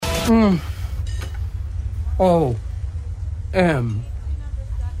Me.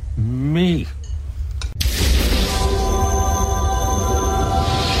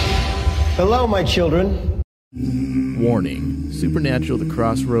 Hello, my children. Warning: Supernatural: The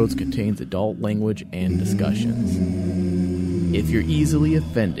Crossroads contains adult language and discussions. If you're easily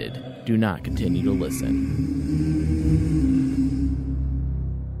offended, do not continue to listen.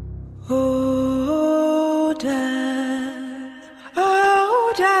 Oh, Dad.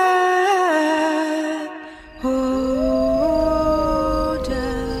 Oh, Dad. Oh, Dad.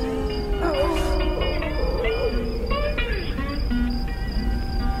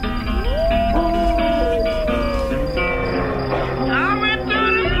 I went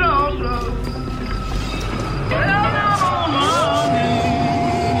to the crossroads. Fell down on my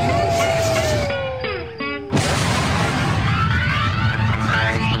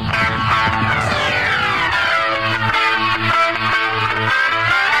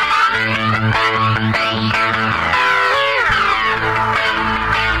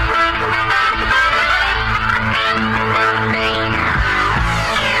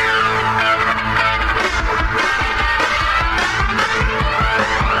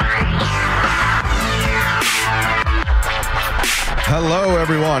Hello,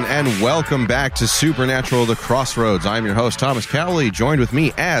 everyone, and welcome back to Supernatural: The Crossroads. I'm your host, Thomas Cowley. Joined with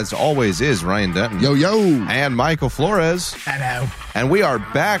me, as always, is Ryan Denton. Yo, yo. And Michael Flores. Hello. And we are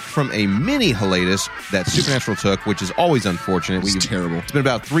back from a mini hiatus that Supernatural took, which is always unfortunate. It's terrible. It's been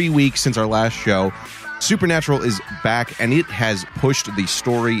about 3 weeks since our last show. Supernatural is back, and it has pushed the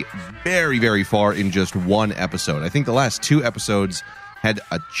story very, very far in just one episode. I think the last 2 episodes had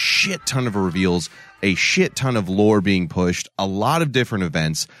a shit ton of reveals, a shit ton of lore being pushed, a lot of different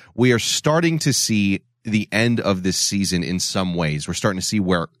events. We are starting to see the end of this season in some ways. We're starting to see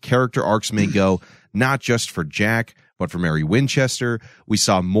where character arcs may go, not just for Jack, but for Mary Winchester. We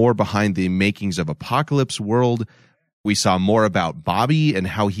saw more behind the makings of Apocalypse World. We saw more about Bobby and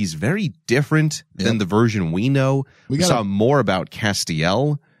how he's very different than the version we know. We saw more about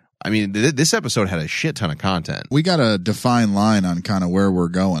Castiel. I mean, this episode had a shit ton of content. We got a defined line on kind of where we're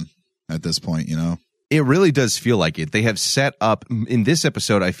going at this point, you know? It really does feel like it. They have set up, in this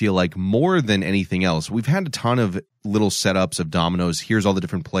episode, I feel like more than anything else, we've had a ton of little setups of dominoes. Here's all the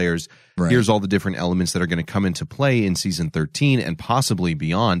different players. Right. Here's all the different elements that are going to come into play in season 13 and possibly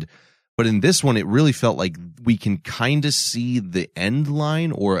beyond. But in this one, it really felt like we can kind of see the end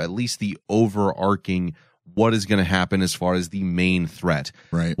line, or at least the overarching what is going to happen as far as the main threat.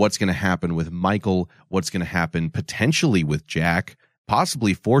 Right. What's going to happen with Michael, what's going to happen potentially with Jack,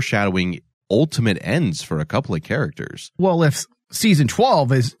 possibly foreshadowing ultimate ends for a couple of characters. Well, if season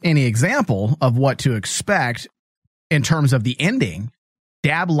 12 is any example of what to expect in terms of the ending,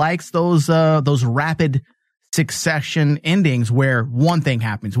 Dab likes those rapid succession endings where one thing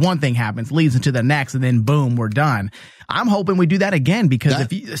happens, leads into the next, and then boom, we're done. I'm hoping we do that again, because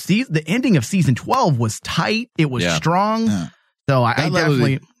if you see, the ending of season 12 was tight, it was strong. Yeah. So I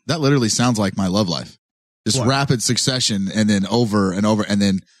definitely, that literally sounds like my love life. Just rapid succession, and then over and over, and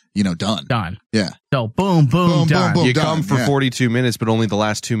then, you know, done. Yeah. So boom, boom, done. You come for 42 minutes, but only the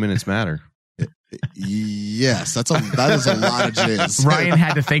last 2 minutes matter. Yes, that is a lot of jizz. Ryan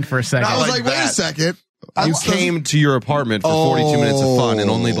had to think for a second. I was like, wait a second. You came to your apartment for 42 minutes of fun, and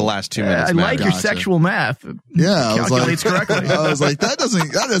only the last 2 minutes I matter. like your sexual math. Yeah, calculates correctly. I was like, that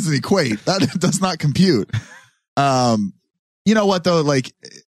doesn't equate. That does not compute. You know what though? Like,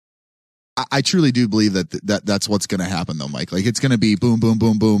 I truly do believe that's what's going to happen though, Mike. Like, it's going to be boom, boom,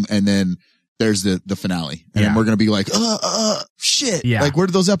 boom, boom, and then there's the finale, and then we're going to be like, shit. Yeah. Like, where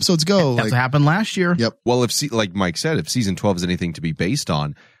did those episodes go? That's what happened last year. Yep. Well, like Mike said, if season 12 is anything to be based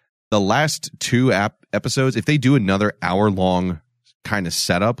on, the last 2 episodes, if they do another hour-long kind of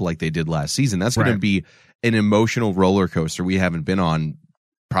setup like they did last season, that's going to be an emotional roller coaster we haven't been on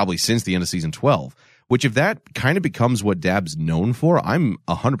probably since the end of season 12. Which, if that kind of becomes what Dab's known for, I'm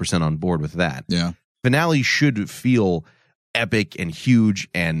 100% on board with that. Yeah. Finale should feel epic and huge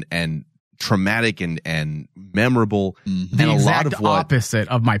and traumatic and memorable. Mm-hmm. The exact opposite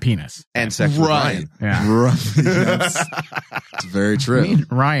of my penis. And sexual Ryan. Yeah. Right. Yes. It's very true. Me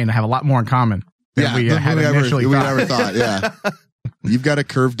and Ryan have a lot more in common than we had initially thought. We ever thought, yeah. You've got a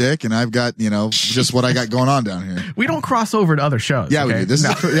curved dick, and I've got, just what I got going on down here. We don't cross over to other shows. Yeah, okay? we do.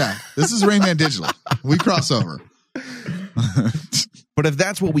 This is Rain Man Digital. We cross over. But if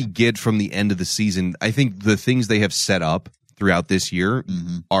that's what we get from the end of the season, I think the things they have set up throughout this year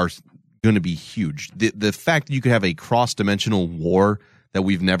are going to be huge. The fact that you could have a cross-dimensional war that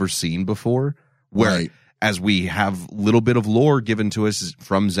we've never seen before, where as we have a little bit of lore given to us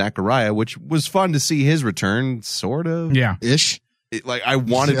from Zachariah, which was fun to see his return, sort of. Yeah. Ish. I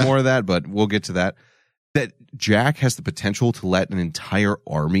wanted more of that, but we'll get to that. That Jack has the potential to let an entire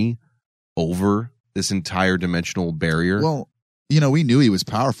army over this entire dimensional barrier. Well, we knew he was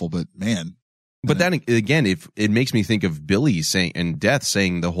powerful, but man. But then again, if it makes me think of Billy saying and Death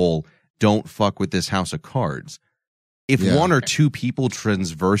saying the whole "don't fuck with this house of cards." If one or two people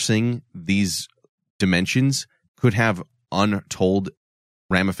transversing these dimensions could have untold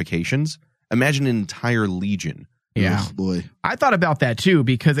ramifications, imagine an entire legion. Yeah, oh, boy. I thought about that too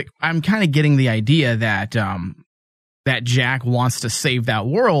because I'm kind of getting the idea that that Jack wants to save that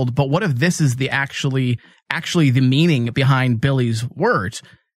world. But what if this is the actually the meaning behind Billy's words?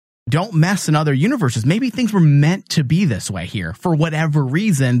 Don't mess in other universes. Maybe things were meant to be this way here for whatever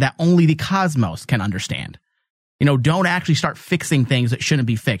reason that only the cosmos can understand. Don't actually start fixing things that shouldn't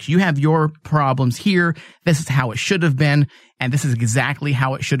be fixed. You have your problems here. This is how it should have been, and this is exactly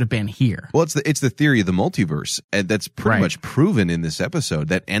how it should have been here. Well, it's the theory of the multiverse, and that's pretty much proven in this episode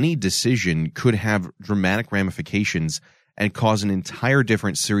that any decision could have dramatic ramifications and cause an entire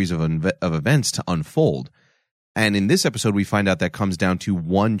different series of events to unfold. And in this episode, we find out that comes down to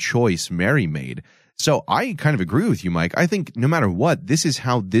one choice Mary made. So I kind of agree with you, Mike. I think no matter what, this is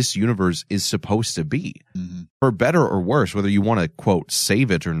how this universe is supposed to be. Mm-hmm. For better or worse, whether you want to, quote, save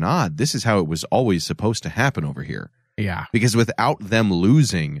it or not, this is how it was always supposed to happen over here. Yeah. Because without them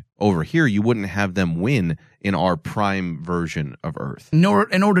losing over here, you wouldn't have them win in our prime version of Earth. In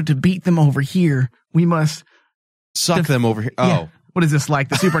order to beat them over here, we must... Suck them over here. Yeah. Oh. What is this, like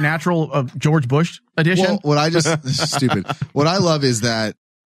the Supernatural of George Bush edition? Well, this is stupid. What I love is that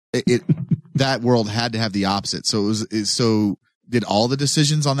that world had to have the opposite. So did all the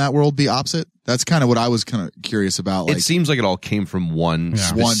decisions on that world be opposite? That's kind of what I was kind of curious about. It seems like it all came from one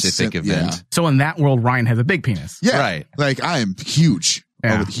specific event. Yeah. So in that world, Ryan has a big penis. Yeah. Right. Like I am huge.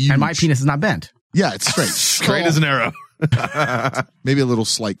 Yeah. Huge. And my penis is not bent. Yeah, it's straight. Straight as an arrow. Maybe a little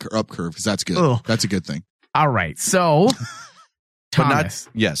slight up curve because that's good. Ugh. That's a good thing. All right. So... Thomas,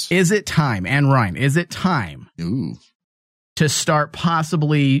 yes. Is it time, and Ryan, is it time to start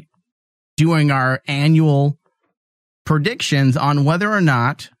possibly doing our annual predictions on whether or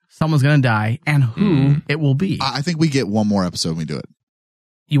not someone's going to die and who it will be? I think we get one more episode when we do it.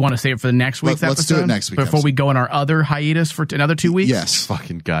 You want to save it for the next week's episode? Let's do it next week. Before we go on our other hiatus for another 2 weeks? Yes.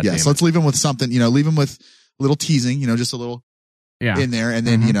 Fucking goddamn. Yes, let's leave him with something, leave him with a little teasing, just a little in there, and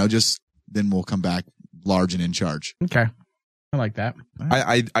then, then we'll come back large and in charge. Okay. I like that.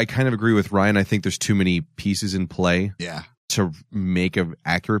 I kind of agree with Ryan. I think there's too many pieces in play to make an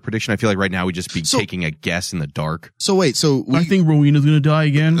accurate prediction. I feel like right now we'd just be taking a guess in the dark. So wait, I think Rowena's going to die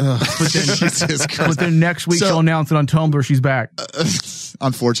again. But then next week she'll announce it on Tumblr she's back.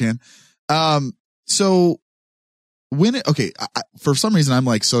 On 4chan. So when for some reason I'm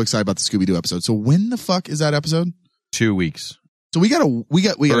like so excited about the Scooby-Doo episode. So when the fuck is that episode? 2 weeks. So we got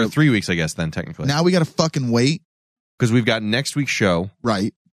or 3 weeks, I guess, then technically. Now we got to fucking wait. Because we've got next week's show.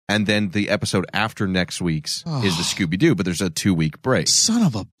 Right. And then the episode after next week's is the Scooby-Doo, but there's a 2 week break. Son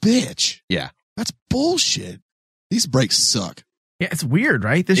of a bitch. Yeah. That's bullshit. These breaks suck. Yeah, it's weird,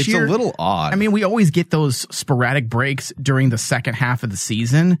 right? This year. It's a little odd. I mean, we always get those sporadic breaks during the second half of the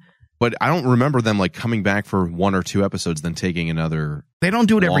season. But I don't remember them like coming back for 1 or 2 episodes, then taking another. They don't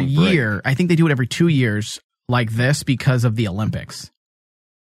do it every year. I think they do it every 2 years like this because of the Olympics.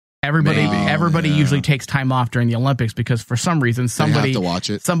 Everybody usually takes time off during the Olympics because for some reason somebody have to watch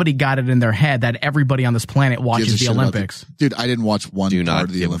it. Somebody got it in their head that everybody on this planet watches the Olympics. Dude, I didn't watch one part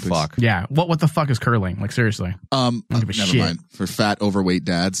of the Olympics. Fuck. Yeah, what the fuck is curling? Like seriously. Never mind. For fat overweight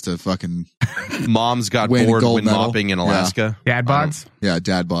dads to fucking moms got bored when mopping in Alaska. Dad bods? Yeah,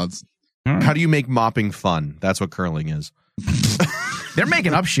 dad bods. How do you make mopping fun? That's what curling is. They're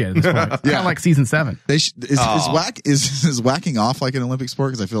making up shit at this point. Kind of like season 7. Is whacking off like an Olympic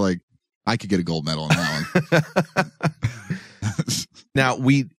sport? Because I feel like I could get a gold medal in that one. Now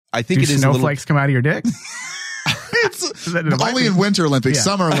I think do it is snowflakes come out of your dick? It's only in Winter Olympics. Yeah.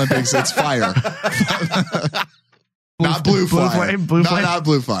 Summer Olympics, it's fire. Not blue fire. Blue flame? Not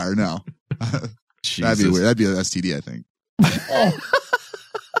blue fire. No. That'd be weird. That'd be an STD, I think.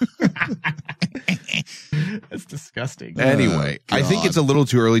 That's disgusting. Anyway, I think it's a little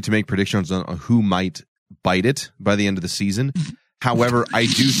too early to make predictions on who might bite it by the end of the season. However, I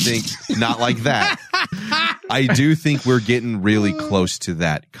do think not like that. I do think we're getting really close to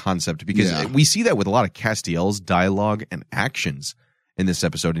that concept because we see that with a lot of Castiel's dialogue and actions in this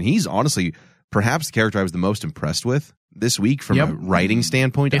episode. And he's honestly perhaps the character I was the most impressed with this week from a writing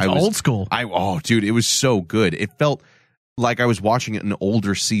standpoint. It's old school. Dude, it was so good. It felt like I was watching an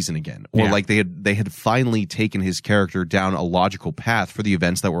older season again, or like they had finally taken his character down a logical path for the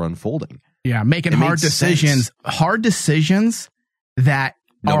events that were unfolding. Yeah, making hard decisions. Hard decisions that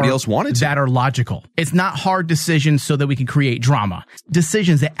Nobody else wanted to. that are logical. It's not hard decisions so that we can create drama.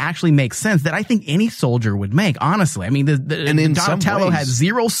 Decisions that actually make sense that I think any soldier would make, honestly. I mean, And in some Donatello ways- had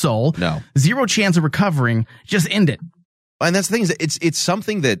zero soul, No. zero chance of recovering. Just end it. And that's the thing, is that it's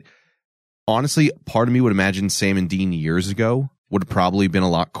something that, honestly, part of me would imagine Sam and Dean years ago would have probably been a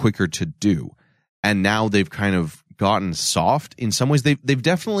lot quicker to do. And now they've kind of gotten soft. In some ways, they've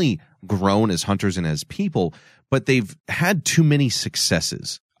definitely grown as hunters and as people, but they've had too many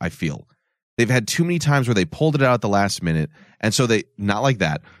successes, I feel. They've had too many times where they pulled it out at the last minute, and so not like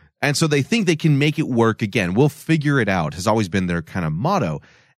that. And so they think they can make it work again. We'll figure it out, has always been their kind of motto.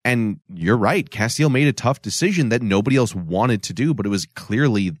 And you're right, Castiel made a tough decision that nobody else wanted to do, but it was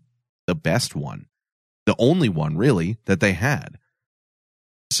clearly the best one. The only one, really, that they had.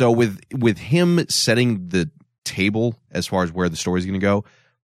 So with him setting the table as far as where the story's going to go,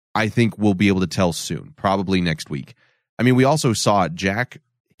 I think we'll be able to tell soon, probably next week. I mean, we also saw Jack,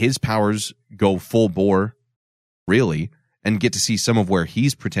 his powers go full bore, really, and get to see some of where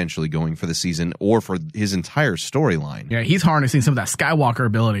he's potentially going for the season or for his entire storyline. Yeah, he's harnessing some of that Skywalker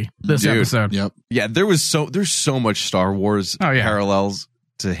ability this episode. Yep. Yeah, there's so much Star Wars parallels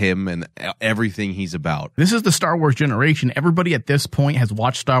to him and everything he's about. This is the Star Wars generation. Everybody at this point has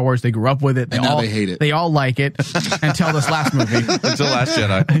watched Star Wars. They grew up with it. And now they hate it. They all like it until this last movie. Until Last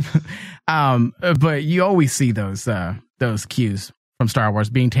Jedi. But you always see those cues from Star Wars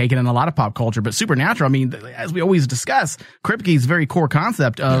being taken in a lot of pop culture. But Supernatural, I mean, as we always discuss, Kripke's very core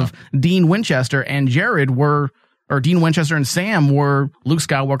concept of Dean Winchester and Dean Winchester and Sam were Luke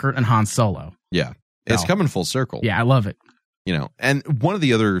Skywalker and Han Solo. Yeah. It's coming full circle. Yeah, I love it. You know, and one of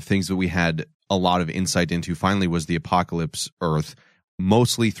the other things that we had a lot of insight into finally was the Apocalypse Earth,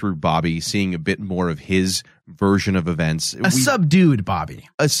 mostly through Bobby, seeing a bit more of his version of events. Subdued Bobby.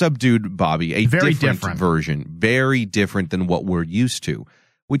 A subdued Bobby, a Very different version, very different than what we're used to,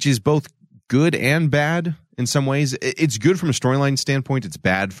 which is both good and bad in some ways. It's good from a storyline standpoint. It's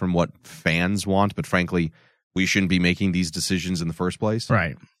bad from what fans want, but frankly, we shouldn't be making these decisions in the first place.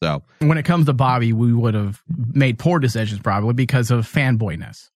 Right. So when it comes to Bobby, we would have made poor decisions probably because of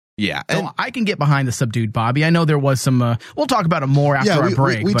fanboyness. Yeah. So I can get behind the subdued Bobby. I know there was some, we'll talk about it more after our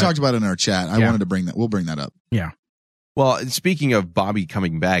break. We talked about it in our chat. I wanted to bring that. We'll bring that up. Yeah. Well, speaking of Bobby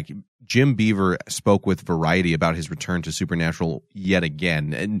coming back, Jim Beaver spoke with Variety about his return to Supernatural yet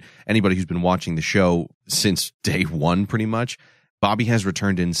again. And anybody who's been watching the show since day one, pretty much, Bobby has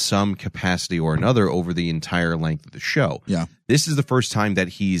returned in some capacity or another over the entire length of the show. Yeah. This is the first time that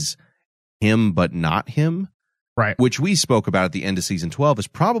he's him, but not him. Right. Which we spoke about at the end of season 12 is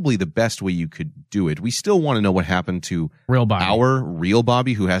probably the best way you could do it. We still want to know what happened to our real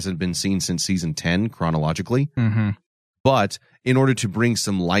Bobby, who hasn't been seen since season 10 chronologically. Mm-hmm. But in order to bring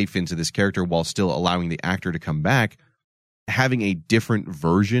some life into this character while still allowing the actor to come back, having a different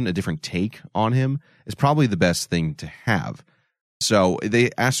version, a different take on him is probably the best thing to have. So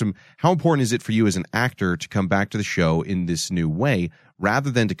they asked him, how important is it for you as an actor to come back to the show in this new way, rather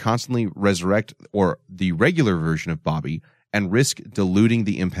than to constantly resurrect or the regular version of Bobby and risk diluting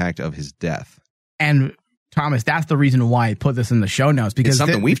the impact of his death? And Thomas, that's the reason why I put this in the show notes, because it's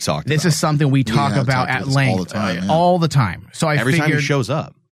something we've talked about. This is something we talk about at length all the time. So every time he shows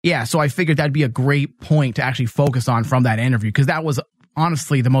up. Yeah. So I figured that'd be a great point to actually focus on from that interview, because that was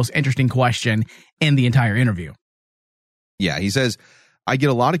honestly the most interesting question in the entire interview. Yeah, he says, I get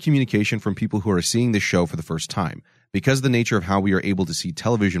a lot of communication from people who are seeing this show for the first time. Because the nature of how we are able to see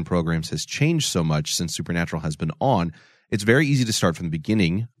television programs has changed so much since Supernatural has been on, it's very easy to start from the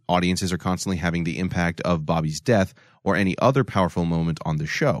beginning. Audiences are constantly having the impact of Bobby's death or any other powerful moment on the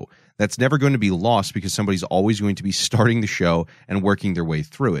show. That's never going to be lost because somebody's always going to be starting the show and working their way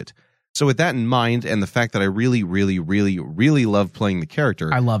through it. So with that in mind, and the fact that I really, really, really, really love playing the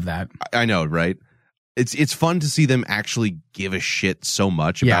character. I love that. I know, right? It's fun to see them actually give a shit so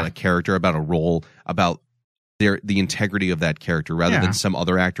much about a character, about a role, about the integrity of that character, rather than some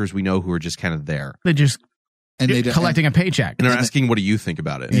other actors we know who are just kind of there. They're just collecting a paycheck. And they're asking, what do you think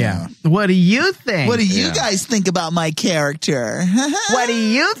about it? Yeah. What do you think? What do you guys think about my character? What do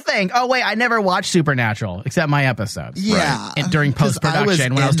you think? Oh, wait, I never watched Supernatural, except my episodes. Yeah. Right. During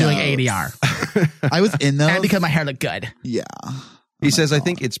post-production when I was doing ADR. I was in those. And because my hair looked good. Yeah. He says, I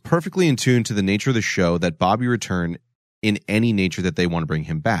think it's perfectly in tune to the nature of the show that Bobby return in any nature that they want to bring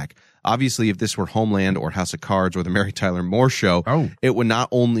him back. Obviously, if this were Homeland or House of Cards or the Mary Tyler Moore Show, it would not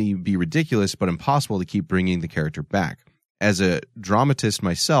only be ridiculous, but impossible to keep bringing the character back. as a dramatist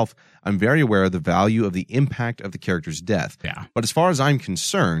myself, I'm very aware of the value of the impact of the character's death. Yeah. But as far as I'm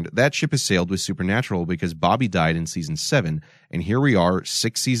concerned, that ship has sailed with Supernatural because Bobby died in season 7, and here we are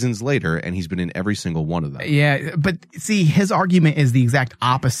 6 seasons later, and he's been in every single one of them. Yeah, but see, his argument is the exact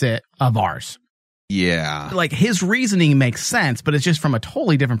opposite of ours. Yeah. Like, his reasoning makes sense, but it's just from a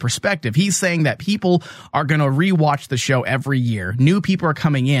totally different perspective. He's saying that people are going to rewatch the show every year. New people are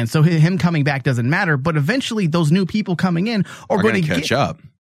coming in, so him coming back doesn't matter, but eventually those new people coming in are going to catch up.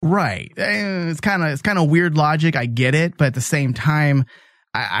 Right. It's kind of weird logic. I get it, but at the same time,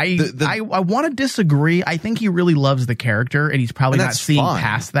 I want to disagree. I think he really loves the character, and he's probably not seeing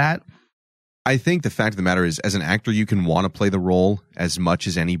past that. I think the fact of the matter is, as an actor, you can want to play the role as much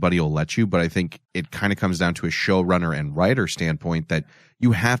as anybody will let you, but I think it kind of comes down to a showrunner and writer standpoint that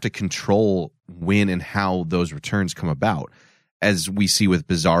you have to control when and how those returns come about. As we see with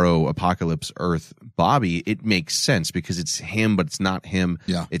Bizarro Apocalypse Earth Bobby, it makes sense because it's him, but it's not him.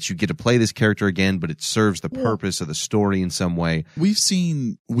 Yeah. It's you get to play this character again, but it serves the purpose of the story in some way. We've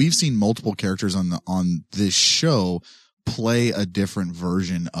seen multiple characters on this show play a different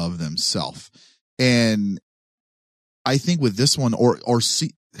version of themselves. And I think with this one, or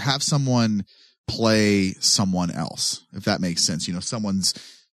have someone play someone else, if that makes sense. You know, someone's...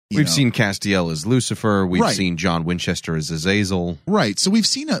 We've seen Castiel as Lucifer. We've seen John Winchester as Azazel. Right. So we've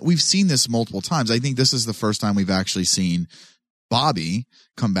seen this multiple times. I think this is the first time we've actually seen Bobby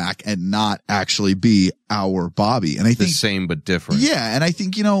come back and not actually be our Bobby. And I think the same but different. Yeah, and I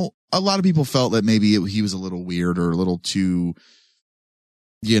think, you know, a lot of people felt that maybe he was a little weird or a little too,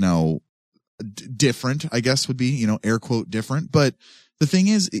 you know, different, I guess would be, you know, air quote different. But the thing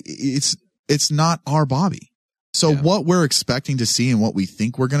is, it's not our Bobby. So what we're expecting to see and what we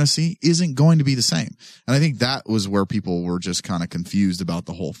think we're going to see isn't going to be the same. And I think that was where people were just kind of confused about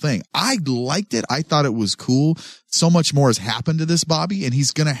the whole thing. I liked it. I thought it was cool. So much more has happened to this Bobby, and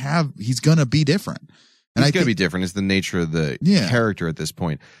he's going to be different. And he's going to be different. It's the nature of the character at this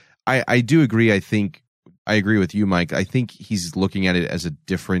point. I do agree. I think I agree with you, Mike. I think he's looking at it as a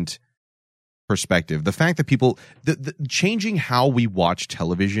different perspective. The fact that people, the changing how we watch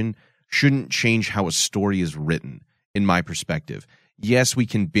television shouldn't change how a story is written, in my perspective. Yes, we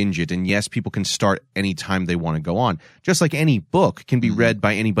can binge it, and yes, people can start anytime they want to go on. Just like any book can be read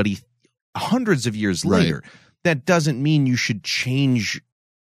by anybody hundreds of years later. That doesn't mean you should change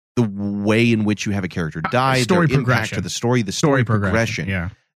the way in which you have a character die, story their impact progression. to the story progression. Yeah.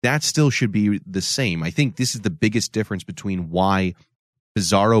 That still should be the same. I think this is the biggest difference between why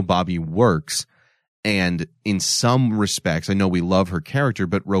Bizarro Bobby works. And in some respects, I know we love her character,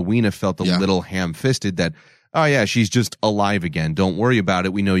 but Rowena felt a little ham-fisted that, oh yeah, she's just alive again. Don't worry about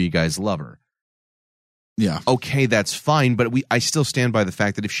it. We know you guys love her. Yeah. Okay, that's fine, but I still stand by the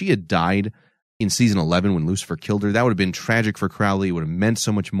fact that if she had died in season 11 when Lucifer killed her, that would have been tragic for Crowley. It would have meant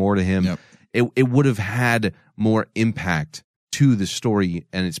so much more to him. Yep. It would have had more impact to the story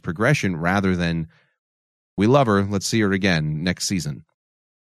and its progression rather than, we love her, let's see her again next season.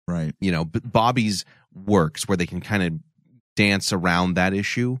 Right. You know, but Bobby's works where they can kind of dance around that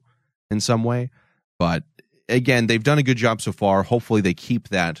issue in some way. But again, they've done a good job so far. Hopefully they keep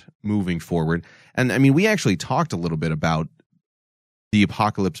that moving forward. And I mean, we actually talked a little bit about the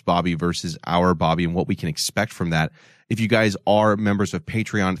Apocalypse Bobby versus our Bobby and what we can expect from that. If you guys are members of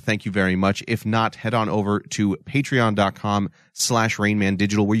Patreon, thank you very much. If not, head on over to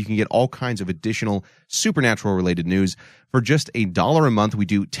patreon.com/RainmanDigital, where you can get all kinds of additional Supernatural related news. For just $1 a month, we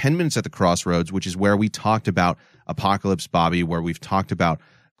do 10 Minutes at the Crossroads, which is where we talked about Apocalypse Bobby, where we've talked about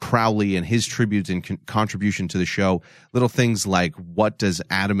Crowley and his tribute and contribution to the show. Little things like, what does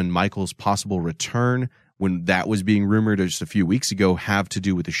Adam and Michael's possible return, when that was being rumored just a few weeks ago, have to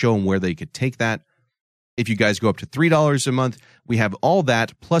do with the show and where they could take that. If you guys go up to $3 a month, we have all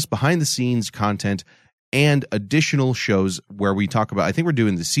that, plus behind-the-scenes content and additional shows where we talk about, I think we're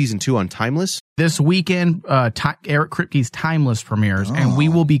doing the season 2 on Timeless. This weekend, Eric Kripke's Timeless premieres, and we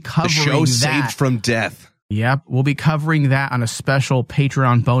will be covering the show that. Saved from Death. Yep, we'll be covering that on a special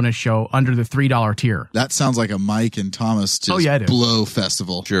Patreon bonus show under the $3 tier. That sounds like a Mike and Thomas just blow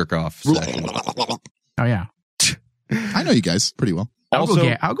festival. Jerk off session. Oh, yeah. I know you guys pretty well.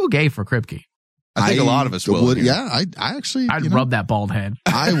 I'll go gay for Kripke. I think a lot of us will. Yeah, I actually... I'd rub that bald head.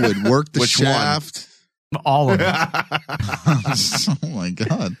 I would work the Which shaft. One? All of it. Oh, my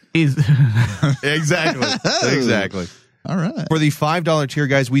God. Exactly. All right. For the $5 tier,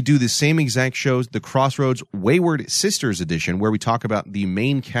 guys, we do the same exact shows, the Crossroads Wayward Sisters edition, where we talk about the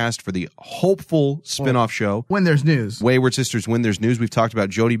main cast for the hopeful spin-off show. When There's News. Wayward Sisters, When There's News. We've talked about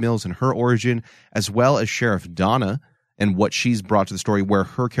Jody Mills and her origin, as well as Sheriff Donna and what she's brought to the story, where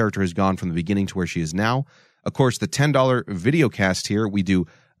her character has gone from the beginning to where she is now. Of course, the $10 video cast here, we do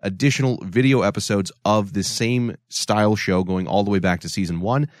additional video episodes of the same style show going all the way back to season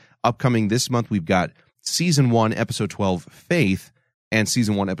 1. Upcoming this month, we've got season 1, episode 12, Faith, and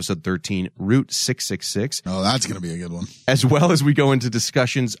season 1, episode 13, Route 666. Oh, that's going to be a good one. As well as we go into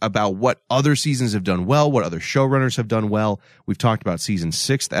discussions about what other seasons have done well, what other showrunners have done well. We've talked about season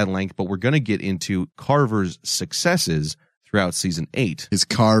 6 at length, but we're going to get into Carver's successes throughout season 8. His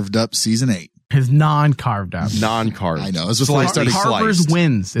carved up season 8. His non-carved up. Non-carved. I know. This was Carver's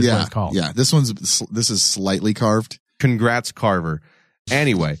wins is what it's called. Yeah, this is slightly carved. Congrats, Carver.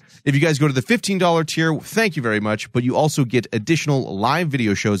 Anyway, if you guys go to the $15 tier, thank you very much. But you also get additional live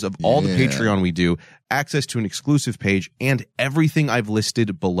video shows of all the Patreon we do, access to an exclusive page, and everything I've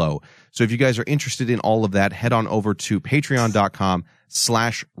listed below. So if you guys are interested in all of that, head on over to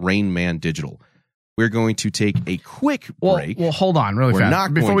patreon.com/RainManDigital. We're going to take a quick break. Well, hold on really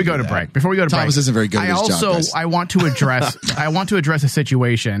fast. Before we go to break. Thomas isn't very good at his job, guys. I want to address a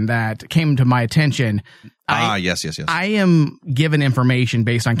situation that came to my attention. Yes. I am given information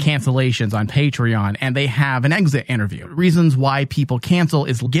based on cancellations on Patreon, and they have an exit interview. Reasons why people cancel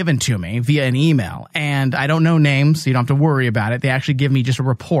is given to me via an email, and I don't know names, so you don't have to worry about it. They actually give me just a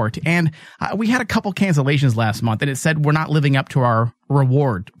report, and we had a couple cancellations last month, and it said we're not living up to our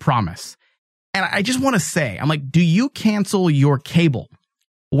reward promise. And I just want to say, I'm like, do you cancel your cable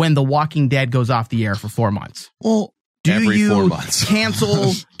when The Walking Dead goes off the air for 4 months? Well, every 4 months.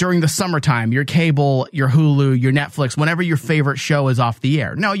 Cancel during the summertime your cable, your Hulu, your Netflix, whenever your favorite show is off the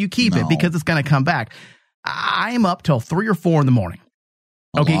air? No, you keep it because it's going to come back. I am up till 3 or 4 in the morning.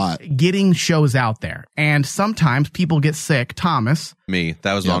 Getting shows out there. And sometimes people get sick. Thomas. Me.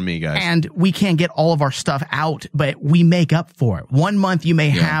 That was on me, guys. And we can't get all of our stuff out, but we make up for it. 1 month you may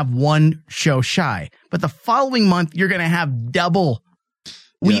have one show shy, but the following month you're going to have double.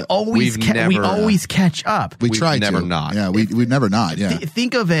 We always catch up. We try never to. Not. Yeah, we never not. Yeah.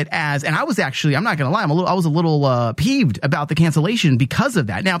 Think of it as, and I was actually, I'm not going to lie, I was a little peeved about the cancellation because of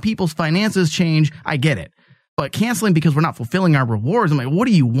that. Now people's finances change. I get it. But canceling because we're not fulfilling our rewards, I'm like, what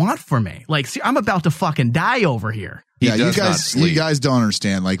do you want from me? Like, see, I'm about to fucking die over here. Yeah, you guys don't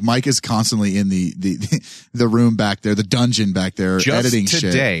understand. Like, Mike is constantly in the room back there, the dungeon back there, editing shit.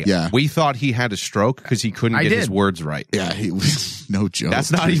 Just today, yeah, we thought he had a stroke because he couldn't get his words right. Yeah, no joke.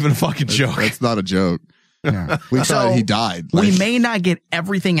 That's not even a fucking joke. That's not a joke. Yeah. We thought he died. We may not get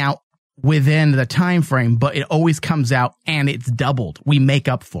everything out within the time frame, but it always comes out and it's doubled. We make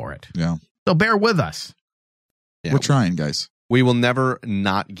up for it. Yeah. So bear with us. Yeah, we're trying, guys. We will never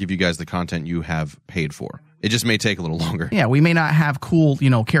not give you guys the content you have paid for. It just may take a little longer. Yeah, we may not have cool,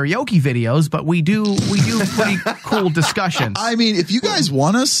 karaoke videos, but we do pretty cool discussions. I mean, if you guys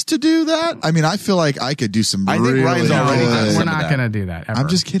want us to do that, I mean, I feel like I could do some. I think Ryan's already done. We're not going to do that. Ever. I'm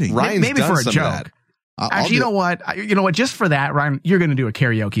just kidding. Ryan's maybe done for a joke. Actually, you know what? Just for that, Ryan, you're going to do a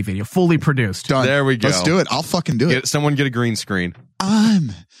karaoke video, fully produced. Done. There we go. Let's do it. I'll fucking do it. Someone get a green screen.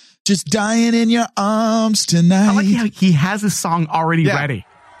 I'm just dying in your arms tonight. I like how he has his song already ready.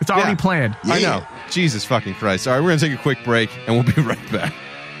 It's already planned. Yeah. I know. Jesus fucking Christ. All right, we're going to take a quick break, and we'll be right back.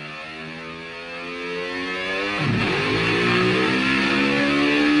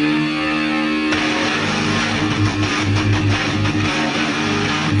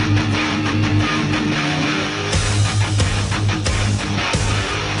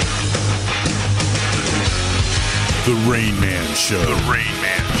 The Rain Man Show. The Rain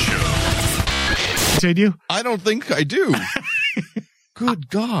Man Show. Did you? I don't think I do. Good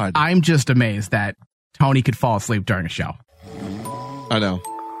God. I'm just amazed that Tony could fall asleep during a show. I know.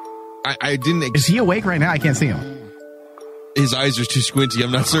 I didn't. Is he awake right now? I can't see him. His eyes are too squinty.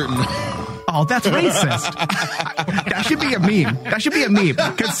 I'm not certain. Oh, that's racist. That should be a meme.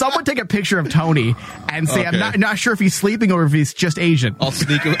 Can someone take a picture of Tony and say, okay. I'm not sure if he's sleeping or if he's just Asian? I'll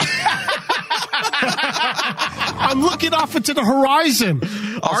sneak him. I'm looking off into the horizon.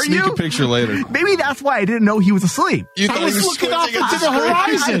 I'll sneak a picture later. Maybe that's why I didn't know he was asleep. I was looking off into the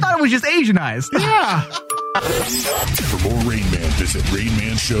horizon. I thought it was just Asianized. Yeah. For more Rain Man, visit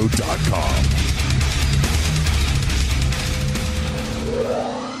RainManShow.com.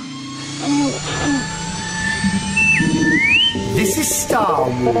 This is Star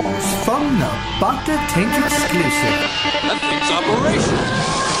Wars from the Butter Tank exclusive. That thing's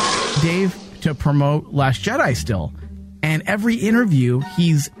operational. Dave, to promote Last Jedi still. And every interview,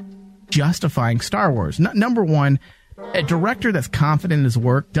 he's justifying Star Wars. Number one, a director that's confident in his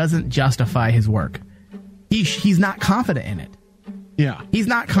work doesn't justify his work. He's not confident in it. Yeah. He's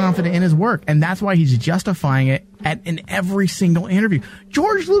not confident in his work, and that's why he's justifying it in every single interview.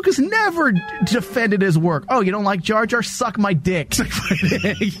 George Lucas never defended his work. Oh, you don't like Jar Jar? Suck my dick.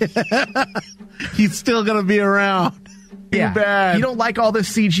 He's still gonna be around. Too bad. You don't like all this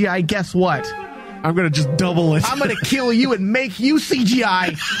CGI? Guess what? I'm gonna just double it. I'm gonna kill you and make you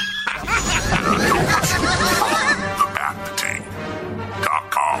CGI.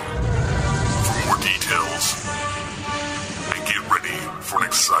 TheBatTing.com for more details. And get ready for an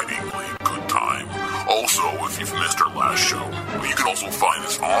excitingly good time. Also, if you've missed our last show, you can also find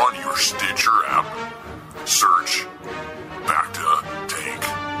us on your Stitcher app. Search Back to Tank.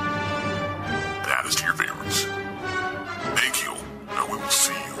 Add us to your favorites. Thank you, and we will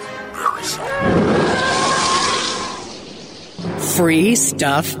see you very soon. Free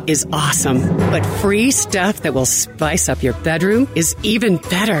stuff is awesome, but free stuff that will spice up your bedroom is even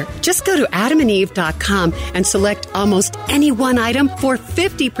better. Just go to adamandeve.com and select almost any one item for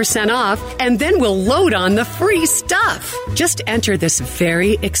 50% off, and then we'll load on the free stuff. Just enter this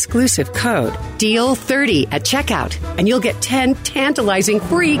very exclusive code, DEAL30 at checkout, and you'll get 10 tantalizing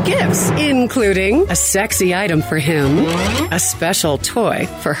free gifts, including a sexy item for him, a special toy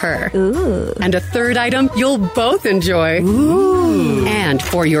for her, and a third item you'll both enjoy. And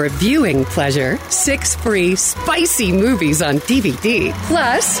for your viewing pleasure, 6 free spicy movies on DVD.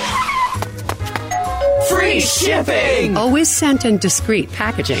 Plus, free shipping! Always sent in discreet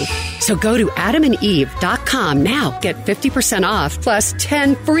packaging. So go to adamandeve.com now. Get 50% off plus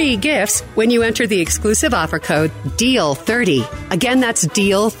 10 free gifts when you enter the exclusive offer code DEAL30. Again, that's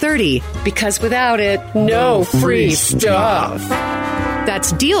DEAL30, because without it, no free stuff.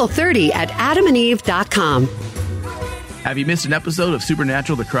 That's DEAL30 at adamandeve.com. Have you missed an episode of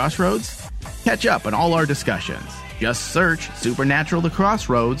Supernatural The Crossroads? Catch up on all our discussions. Just search Supernatural The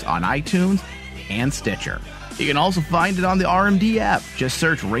Crossroads on iTunes and Stitcher. You can also find it on the RMD app. Just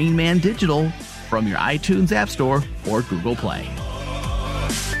search Rain Man Digital from your iTunes App Store or Google Play.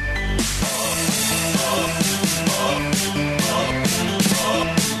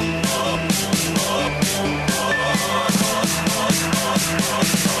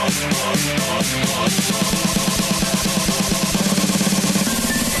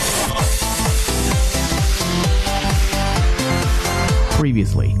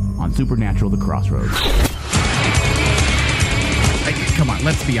 Previously on Supernatural The Crossroads. Come on,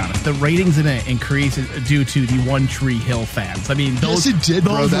 let's be honest. The ratings didn't increase due to the One Tree Hill fans. I mean, those yes, it did,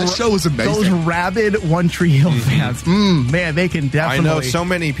 bro. That show was amazing. Those rabid One Tree Hill fans, man, they can definitely. I know so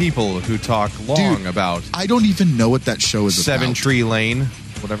many people who talk long about. I don't even know what that show is Seven about. Tree Lane,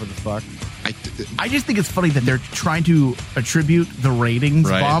 whatever the fuck. I just think it's funny that they're trying to attribute the ratings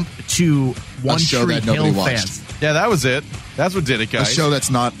bump to One Tree Hill fans. Yeah, that was it. That's what did it, guys. A show that's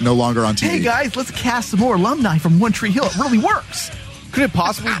no longer on TV. Hey guys, let's cast some more alumni from One Tree Hill. It really works. Could it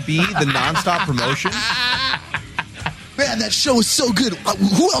possibly be the nonstop promotion? Man, that show is so good.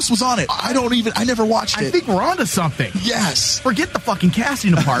 Who else was on it? I never watched it. I think we're onto something. Yes. Forget the fucking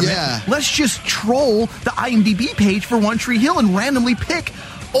casting department. Yeah. Let's just troll the IMDb page for One Tree Hill and randomly pick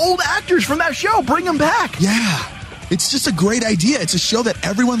old actors from that show. Bring them back. Yeah. It's just a great idea. It's a show that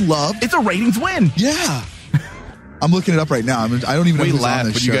everyone loved. It's a ratings win. Yeah. I'm looking it up right now. I don't even know who's on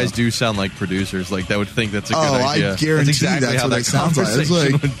this but show. you guys do sound like producers. Like, that would think that's a good idea. I guarantee exactly that's how what that it sounds like. It's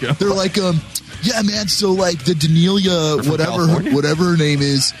would go. They're like, yeah, man, so like the Danelia, whatever her name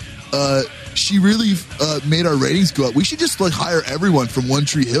is, she really made our ratings go up. We should just like hire everyone from One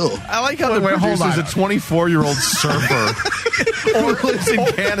Tree Hill. I like how the producer's a 24-year-old surfer or lives in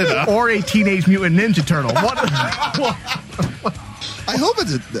Canada. Or a Teenage Mutant Ninja Turtle. What? I hope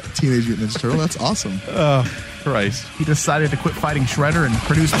it's a Teenage Mutant Ninja Turtle. That's awesome. Oh, Christ. He decided to quit fighting Shredder and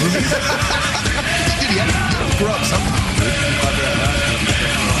produce movies. Dude, he had to grow up something.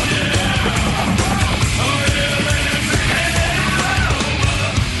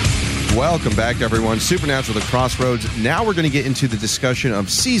 Welcome back, everyone. Supernatural The Crossroads. Now we're going to get into the discussion of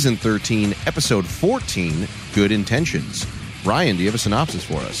Season 13, Episode 14, Good Intentions. Ryan, do you have a synopsis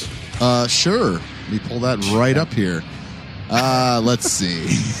for us? Sure. Let me pull that right up here. Let's see.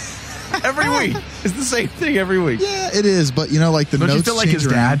 Every week. It's the same thing every week. Yeah, it is. But, like the don't notes you feel like change his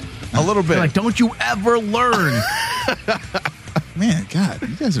around. dad? A little bit. You're like, don't you ever learn. Man, God,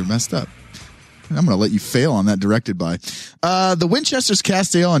 you guys are messed up. I'm going to let you fail on that directed by. The Winchesters,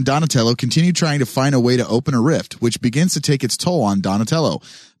 Castiel, and Donatello continue trying to find a way to open a rift, which begins to take its toll on Donatello.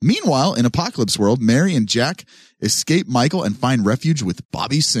 Meanwhile, in Apocalypse World, Mary and Jack escape Michael and find refuge with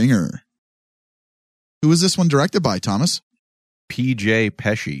Bobby Singer. Who was this one directed by, Thomas? P.J.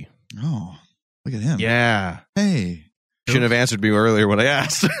 Pesci. Oh, look at him. Yeah. Hey. Shouldn't have answered me earlier when I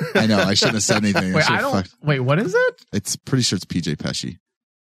asked. I know. I shouldn't have said anything. Wait, what is it? It's pretty sure it's P.J. Pesci.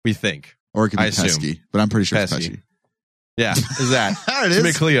 We think. Or it could be Pesci, but I'm pretty sure it's Pesci. Yeah, is that? There it is.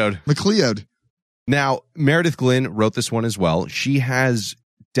 McLeod. Now, Meredith Glynn wrote this one as well. She has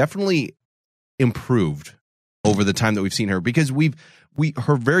definitely improved over the time that we've seen her, because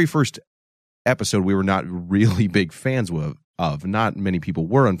her very first episode we were not really big fans of. Not many people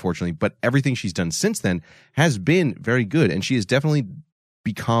were, unfortunately, but everything she's done since then has been very good, and she has definitely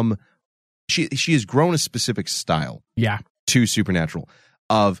become she has grown a specific style to Supernatural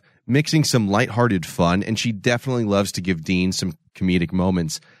of mixing some lighthearted fun, and she definitely loves to give Dean some comedic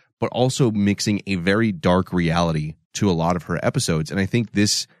moments, but also mixing a very dark reality to a lot of her episodes. And I think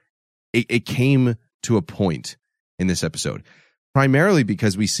it came to a point in this episode, primarily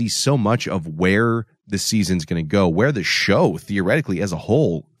because we see so much of where the season's going to go, where the show theoretically as a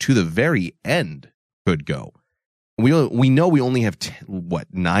whole to the very end could go. We know we only have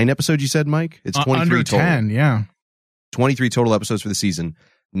 9 episodes, you said, Mike? It's 23 under total. 10, yeah. 23 total episodes for the season,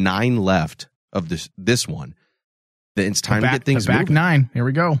 9 left of this one. Then it's time to get things moving. The back 9. Here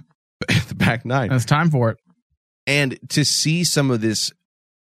we go. The back 9. It's time for it. And to see some of this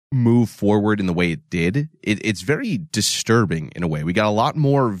move forward in the way it did, it's very disturbing in a way. We got a lot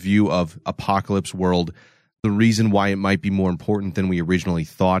more view of Apocalypse World, the reason why it might be more important than we originally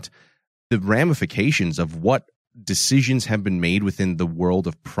thought, the ramifications of what decisions have been made within the world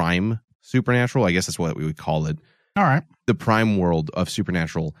of Prime Supernatural. I guess that's what we would call it. All right. The Prime world of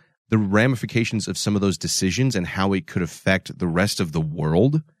Supernatural, the ramifications of some of those decisions and how it could affect the rest of the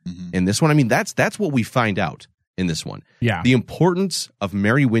world in this one. I mean, that's what we find out in this one. Yeah. The importance of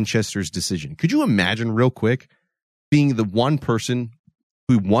Mary Winchester's decision. Could you imagine real quick being the one person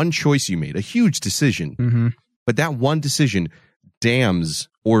who one choice you made, a huge decision, but that one decision damns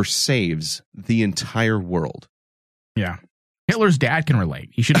or saves the entire world? Yeah. Hitler's dad can relate.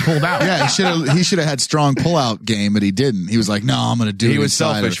 He should have pulled out. Yeah, he should have had strong pullout game, but he didn't. He was like, "No, I'm going to do it." He was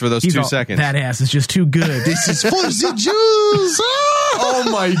selfish for those 2 seconds. That ass is just too good. This is for the Jews. Oh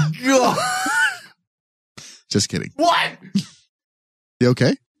my god! Just kidding. What? You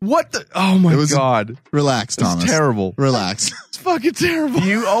okay? What the? Oh my god! Relax, Thomas. It's terrible. Relax. It's fucking terrible.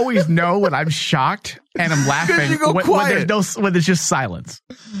 You always know when I'm shocked and I'm laughing you go quiet. when there's just silence.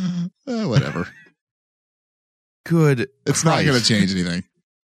 Whatever. Good. It's not going to change anything.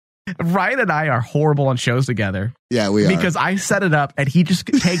 Ryan and I are horrible on shows together. Yeah, we are. Because I set it up and he just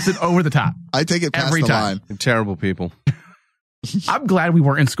takes it over the top. I take it past every the time. line. You're terrible people. I'm glad we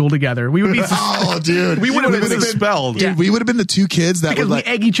weren't in school together. We would be dude. We would have been expelled. Dude, we would have been the 2 kids that because would we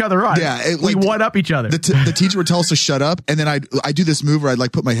egg each other on. Yeah, we one up each other. The teacher would tell us to shut up, and then I do this move where I'd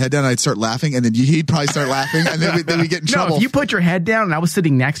like put my head down, and I'd start laughing, and then he'd probably start laughing, and then we get in trouble. No, if you put your head down and I was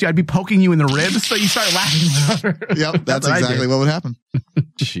sitting next to you, I'd be poking you in the ribs, so you start laughing. Yep, that's exactly what would happen.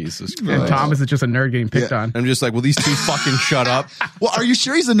 Jesus Christ. And Thomas is just a nerd getting picked on. I'm just like, will these 2 fucking shut up? Well, are you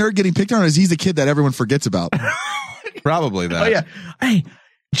sure he's a nerd getting picked on, or is he the kid that everyone forgets about? Probably that. Oh yeah. Hey,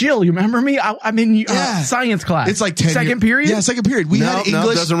 Jill, you remember me? I'm in science class. It's like 10 second period. Yeah, second period. We had English.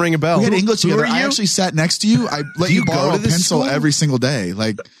 No, doesn't ring a bell. We had English together. are you? I actually sat next to you. I let you borrow a pencil every single day.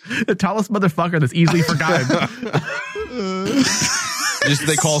 Like the tallest motherfucker that's easily forgotten. Just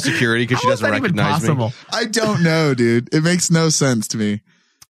they call security because she doesn't recognize me. I don't know, dude. It makes no sense to me.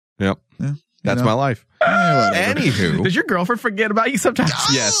 Yep. Yeah, that's my life. Anywho. Does your girlfriend forget about you sometimes?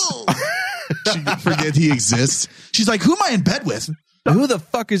 Yes. She forget he exists. She's like, who am I in bed with? Who the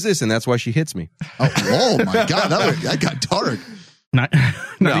fuck is this? And that's why she hits me. Oh my God. That got dark.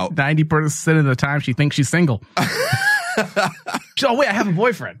 90% of the time she thinks she's single. Oh, wait, I have a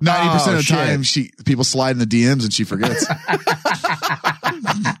boyfriend. 90% of the time people slide in the DMs and she forgets.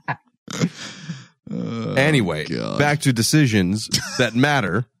 Anyway, back to decisions that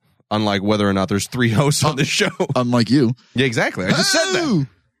matter, unlike whether or not there's 3 hosts on the show. Unlike you. Yeah, exactly. I just said that.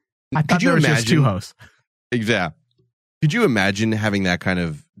 I thought there was just 2 hosts. Yeah. Could you imagine having that kind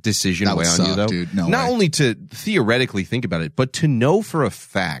of decision weigh on you, though? Dude. Not only to theoretically think about it, but to know for a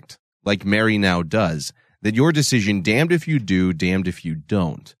fact, like Mary now does, that your decision, damned if you do, damned if you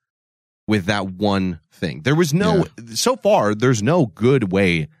don't, with that one thing. There was so far, there's no good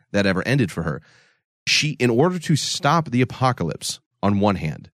way that ever ended for her. She, in order to stop the apocalypse, on one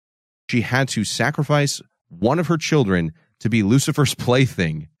hand, she had to sacrifice one of her children to be Lucifer's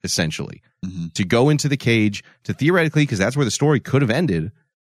plaything, essentially. To go into the cage, to theoretically, because that's where the story could have ended,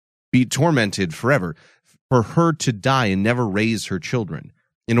 be tormented forever. For her to die and never raise her children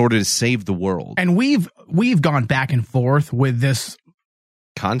in order to save the world. And we've gone back and forth with this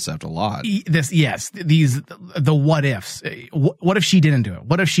concept a lot. The what ifs. What if she didn't do it?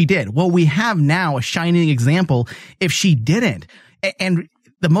 What if she did? Well, we have now a shining example if she didn't. And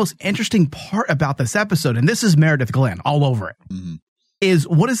the most interesting part about this episode, and this is Meredith Glenn all over it, is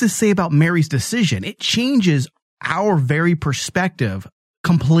what does this say about Mary's decision? It changes our very perspective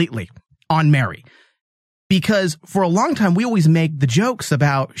completely on Mary. Because for a long time, we always make the jokes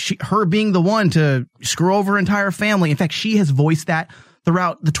about her being the one to screw over her entire family. In fact, she has voiced that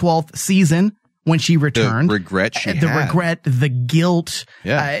throughout the 12th season when she returned. The regret she The had. regret, the guilt,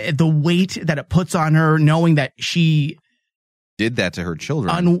 the weight that it puts on her, knowing that she did that to her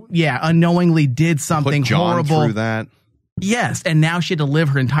children. Unknowingly did something Put John horrible. through that. Yes, and now she had to live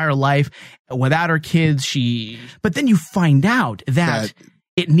her entire life without her kids. But then you find out that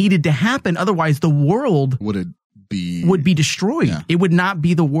it needed to happen, otherwise the world would be destroyed. Yeah. It would not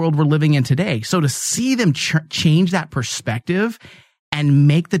be the world we're living in today. So to see them change that perspective and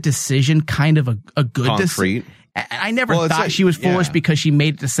make the decision kind of a good decision. I never thought she was foolish because she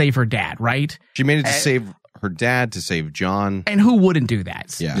made it to save her dad, right? She made it to save her dad, to save John. And who wouldn't do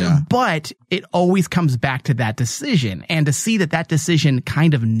that? Yeah. But it always comes back to that decision. And to see that decision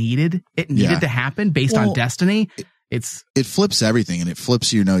kind of needed to happen based on destiny. It flips everything, and it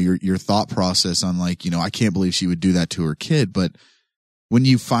flips, your thought process on like, I can't believe she would do that to her kid. But when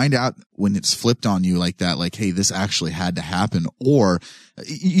you find out, when it's flipped on you like that, like, hey, this actually had to happen, or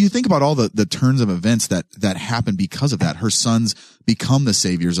you think about all the turns of events that happen because of that. Her sons become the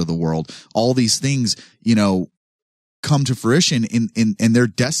saviors of the world. All these things, come to fruition and their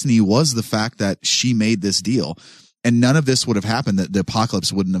destiny was the fact that she made this deal. And none of this would have happened. That the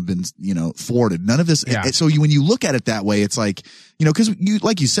apocalypse wouldn't have been, thwarted. None of this. Yeah. So when you look at it that way, it's like, because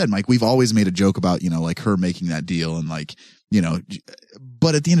like you said, Mike, we've always made a joke about, like her making that deal and like,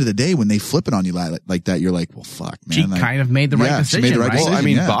 but at the end of the day, when they flip it on you like that, you're like, well, fuck, man. She kind of made the right decision. She made the right decision. Well, I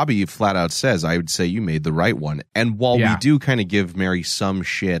mean, Bobby flat out says, I would say you made the right one. And while we do kind of give Mary some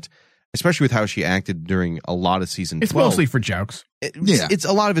shit, especially with how she acted during a lot of season 12. It's mostly for jokes. It's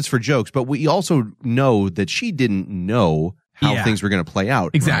a lot of it's for jokes, but we also know that she didn't know how things were going to play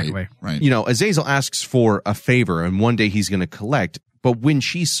out. Exactly. Right. Azazel asks for a favor, and one day he's going to collect. But when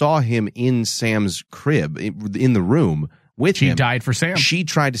she saw him in Sam's crib, in the room with him, she died for Sam. She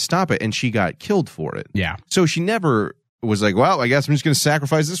tried to stop it, and she got killed for it. Yeah. So she never was like, well, I guess I'm just going to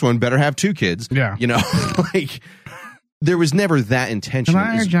sacrifice this one. Better have 2 kids. Yeah. Like, there was never that intention.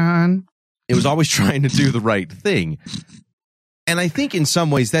 John. It was always trying to do the right thing. And I think in some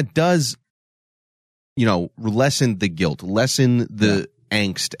ways that does, lessen the guilt, lessen the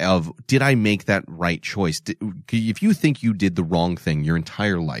angst of, did I make that right choice? If you think you did the wrong thing your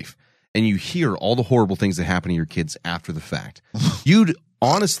entire life and you hear all the horrible things that happen to your kids after the fact, you'd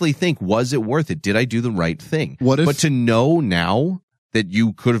honestly think, was it worth it? Did I do the right thing? But to know now that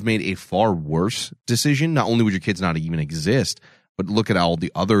you could have made a far worse decision, not only would your kids not even exist, but look at all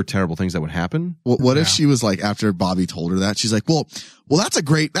the other terrible things that would happen. What if she was like, after Bobby told her that, she's like, well, that's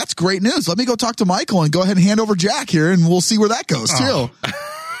great news. Let me go talk to Michael and go ahead and hand over Jack here, and we'll see where that goes too.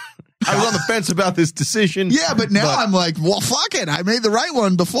 I was on the fence about this decision. Yeah, but now I'm like, well, fuck it. I made the right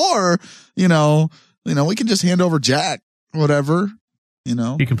one before. We can just hand over Jack, whatever.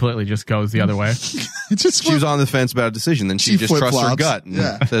 He completely just goes the other way. She was on the fence about a decision, then she just trusts her gut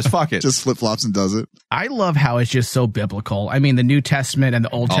and says, fuck it. Just flip-flops and does it. I love how it's just so biblical. I mean, the New Testament and the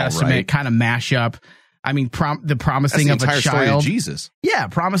Old Testament kind of mash up. I mean, the promising of a child. Story of Jesus. Yeah,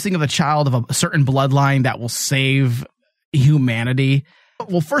 promising of a child of a certain bloodline that will save humanity.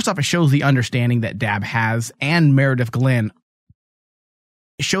 Well, first off, it shows the understanding that Dab has, and Meredith Glynn.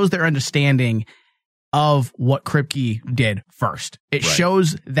 It shows their understanding of what Kripke did first. It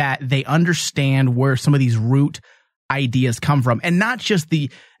shows that they understand where some of these root ideas come from, and not just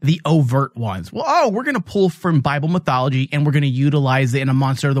the overt ones. Well, we're going to pull from Bible mythology and we're going to utilize it in a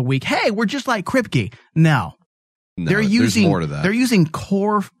Monster of the Week. Hey, we're just like Kripke. No, there's more to that. They're using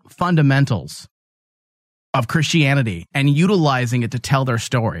core fundamentals of Christianity and utilizing it to tell their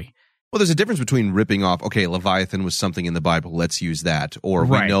story. Well, there's a difference between ripping off, okay, Leviathan was something in the Bible, let's use that. Or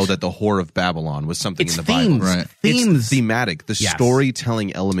we know that the Whore of Babylon was something in the Bible. Right. It's thematic, the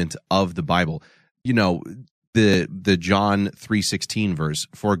storytelling element of the Bible. The John 3:16 verse,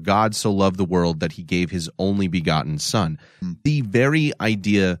 for God so loved the world that he gave his only begotten son. The very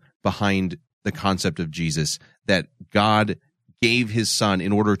idea behind the concept of Jesus, that God gave his son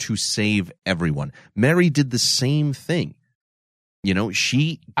in order to save everyone. Mary did the same thing.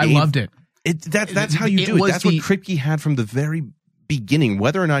 I loved it. That's how you do it. That's what Kripke had from the very beginning,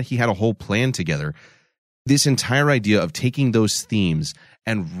 whether or not he had a whole plan together. This entire idea of taking those themes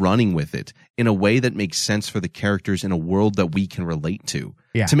and running with it in a way that makes sense for the characters in a world that we can relate to.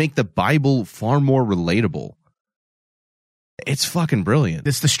 Yeah. To make the Bible far more relatable. It's fucking brilliant.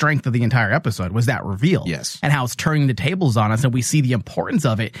 It's the strength of the entire episode, was that reveal. Yes. And how it's turning the tables on us, and we see the importance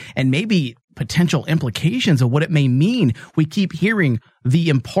of it and maybe potential implications of what it may mean. We keep hearing the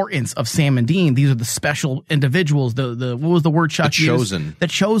importance of Sam and Dean. These are the special individuals. The what was the word Chuck used? The chosen. The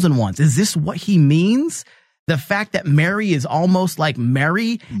chosen ones. Is this what he means? The fact that Mary is almost like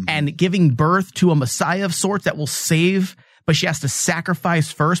Mary and giving birth to a Messiah of sorts that will save, but she has to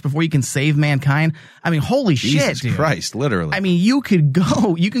sacrifice first before you can save mankind. I mean, holy shit, dude. Christ, literally. I mean, you can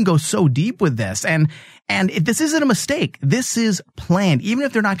go so deep with this, and this isn't a mistake. This is planned. Even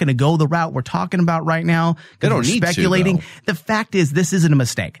if they're not going to go the route we're talking about right now, they don't need speculating. to, the fact is, this isn't a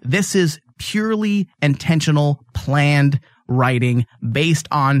mistake. This is purely intentional, planned writing based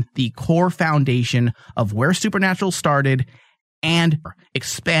on the core foundation of where Supernatural started and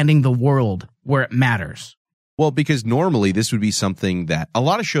expanding the world where it matters. Well, because normally this would be something that a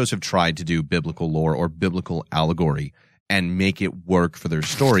lot of shows have tried to do biblical lore or biblical allegory and make it work for their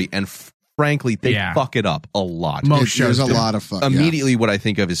story. And frankly, they fuck it up a lot. Most shows there's a lot of fuck. Immediately what I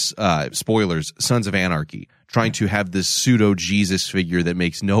think of is, spoilers, Sons of Anarchy, trying to have this pseudo-Jesus figure that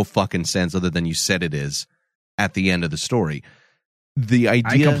makes no fucking sense other than you said it is at the end of the story. The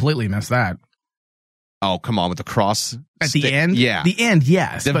idea... I completely missed that. Oh, come on, with the cross at the end? Yeah. The end,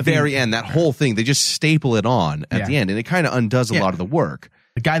 yes. The very end, that whole thing, they just staple it on at the end, and it kind of undoes a lot of the work.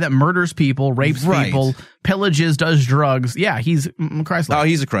 The guy that murders people, rapes people, pillages, does drugs. Yeah, he's Christ-like. Oh,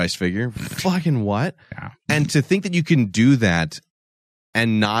 he's a Christ figure. Fucking what? Yeah. And to think that you can do that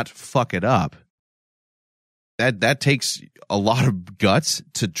and not fuck it up, that takes a lot of guts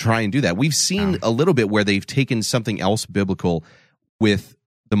to try and do that. We've seen a little bit where they've taken something else biblical with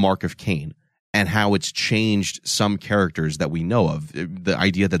the Mark of Cain and how it's changed some characters that we know of. The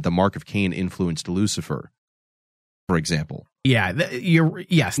idea that the Mark of Cain influenced Lucifer, for example. Yeah,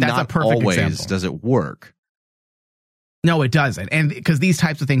 that's not a perfect always example. Does it work? No, it doesn't. And because these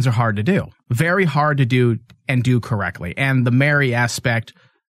types of things are hard to do. Very hard to do and do correctly. And the Mary aspect,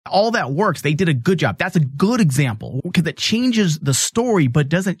 all that works. They did a good job. That's a good example because it changes the story, but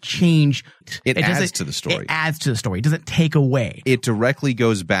doesn't change. It adds to the story. It adds to the story. It doesn't take away. It directly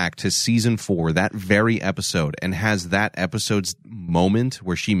goes back to season 4, that very episode, and has that episode's moment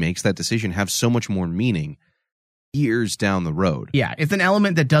where she makes that decision have so much more meaning years down the road. Yeah, it's an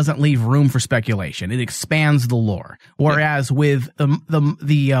element that doesn't leave room for speculation. It expands the lore. Whereas with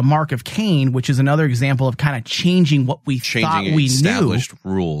the Mark of Cain, which is another example of kind of changing what we thought we established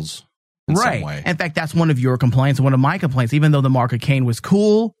rules. In some way. In fact, that's one of your complaints, one of my complaints. Even though the Mark of Cain was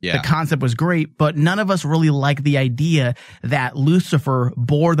cool, the concept was great, but none of us really liked the idea that Lucifer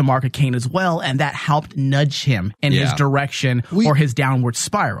bore the Mark of Cain as well, and that helped nudge him in his direction or his downward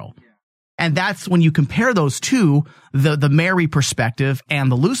spiral. And that's when you compare those two, the Mary perspective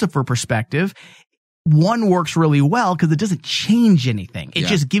and the Lucifer perspective, one works really well because it doesn't change anything. It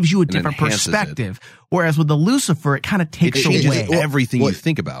just gives you a different perspective. Whereas with the Lucifer, it kind of takes away everything you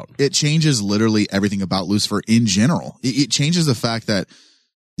think about. It changes literally everything about Lucifer in general. It changes the fact that,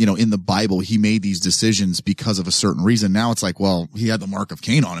 you know, in the Bible, he made these decisions because of a certain reason. Now it's like, well, he had the Mark of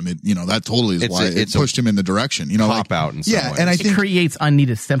Cain on him. That totally is why it pushed him in the direction. You know, cop out in some ways. And I think it creates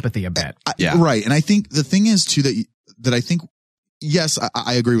unneeded sympathy a bit. Right. And I think the thing is too that I think, yes,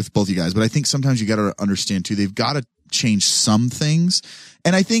 I agree with both you guys, but I think sometimes you got to understand too, they've got to change some things.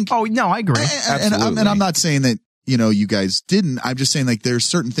 And I think, oh no, I agree. And I'm not saying that, you know, you guys didn't. I'm just saying like there's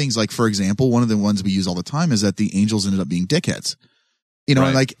certain things, like for example, one of the ones we use all the time is that the angels ended up being dickheads. You know,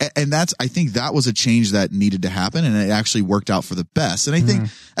 and I think that was a change that needed to happen, and it actually worked out for the best. And I think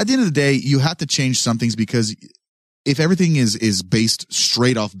at the end of the day, you have to change some things because if everything is based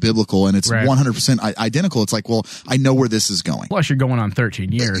straight off biblical and it's 100% identical, it's like, well, I know where this is going. Plus, you're going on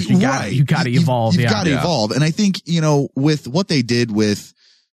 13 years. You got to evolve. You've got to evolve. And I think, you know, with what they did with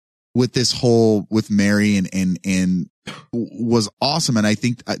this whole, with Mary and was awesome. And I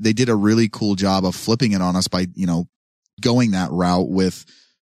think they did a really cool job of flipping it on us by, you know, going that route with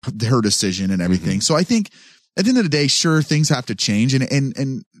her decision and everything. So I think at the end of the day, sure, things have to change.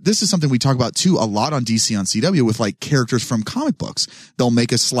 And this is something we talk about too a lot on DC on CW with like characters from comic books. They'll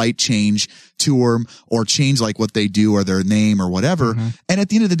make a slight change to them or change like what they do or their name or whatever. And at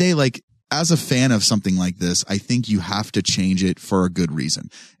the end of the day, like as a fan of something like this, I think you have to change it for a good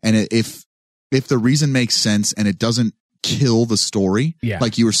reason. And if the reason makes sense and it doesn't kill the story,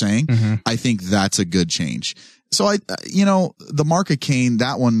 like you were saying, I think that's a good change. So the Mark of Cain,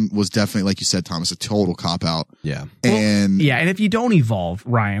 that one was definitely, like you said, Thomas, a total cop out. Yeah. And if you don't evolve,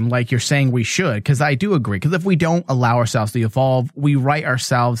 Ryan, like you're saying we should, because I do agree, because if we don't allow ourselves to evolve, we write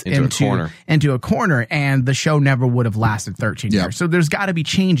ourselves into a corner, and the show never would have lasted 13 years. So there's got to be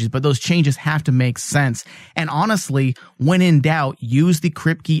changes, but those changes have to make sense. And honestly, when in doubt, use the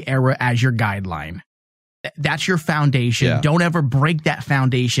Kripke era as your guideline. That's your foundation. Yeah. Don't ever break that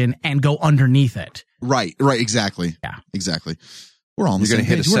foundation and go underneath it. Right, exactly. Yeah. Exactly. We're all on the You're same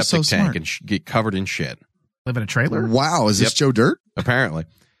going to hit a page. septic tank and get covered in shit. Live in a trailer? Wow, is this Joe Dirt? Apparently.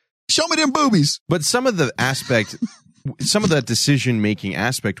 Show me them boobies. But some of the decision-making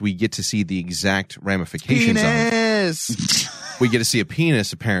aspect, we get to see the exact ramifications Penis. of. We get to see a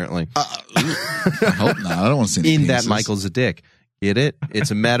penis, apparently. I hope not. I don't want to see any In penises. that Michael's a dick. Get it?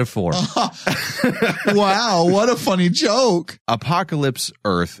 It's a metaphor. Wow, what a funny joke. Apocalypse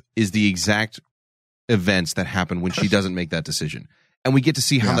Earth is the exact events that happen when she doesn't make that decision. And we get to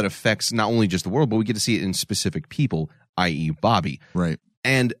see how that affects not only just the world, but we get to see it in specific people, i.e. Bobby. Right.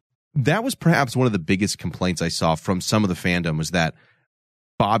 And that was perhaps one of the biggest complaints I saw from some of the fandom was that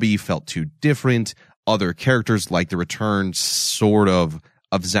Bobby felt too different. Other characters, like the return sort of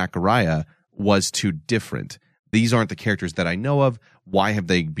Zachariah, was too different. These aren't the characters that I know of. Why have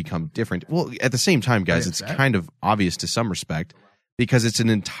they become different? Well, at the same time, guys, it's kind of obvious to some respect because it's an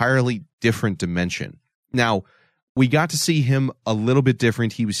entirely different dimension. Now, we got to see him a little bit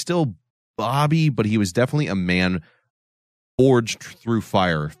different. He was still Bobby, but he was definitely a man forged through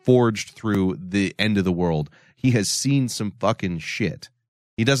fire, forged through the end of the world. He has seen some fucking shit.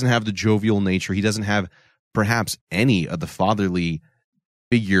 He doesn't have the jovial nature. He doesn't have perhaps any of the fatherly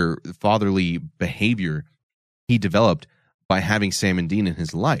behavior he developed by having Sam and Dean in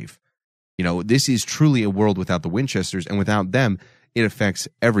his life. You know, this is truly a world without the Winchesters, and without them, it affects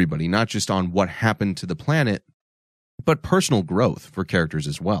everybody, not just on what happened to the planet, but personal growth for characters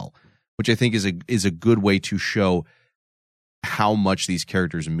as well, which I think is a good way to show how much these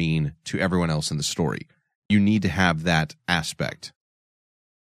characters mean to everyone else in the story. You need to have that aspect.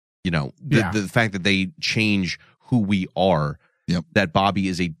 You know, the fact that they change who we are. Yep. That Bobby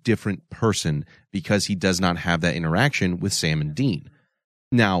is a different person because he does not have that interaction with Sam and Dean.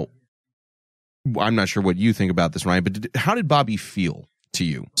 Now, I'm not sure what you think about this, Ryan, but how did Bobby feel to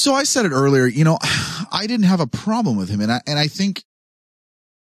you? So I said it earlier, you know, I didn't have a problem with him. And I think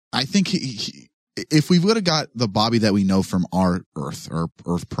he, if we would have got the Bobby that we know from our Earth or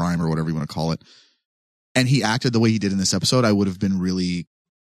Earth Prime or whatever you want to call it, and he acted the way he did in this episode, I would have been really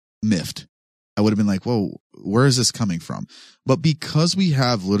miffed. I would have been like, whoa, where is this coming from? But because we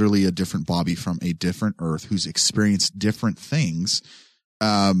have literally a different Bobby from a different Earth who's experienced different things,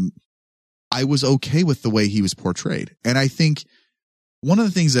 I was okay with the way he was portrayed. And I think one of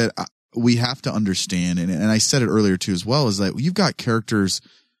the things that we have to understand, and I said it earlier too as well, is that you've got characters,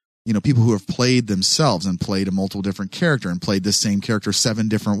 you know, people who have played themselves and played a multiple different character and played the same character 7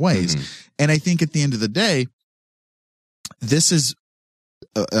 different ways. Mm-hmm. And I think at the end of the day, this is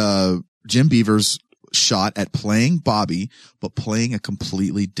Jim Beaver's shot at playing Bobby, but playing a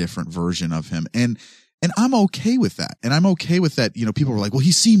completely different version of him. And I'm okay with that. And I'm okay with that. You know, people were like, well,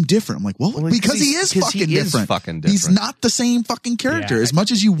 he seemed different. I'm like, well because he is fucking different. He's not the same fucking character. Yeah. As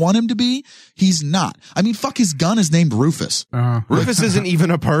much as you want him to be, he's not. I mean, fuck, his gun is named Rufus. Rufus isn't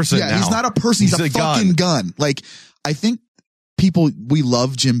even a person now. He's not a person. He's a fucking gun. Like, I think we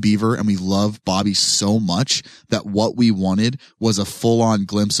love Jim Beaver and we love Bobby so much that what we wanted was a full-on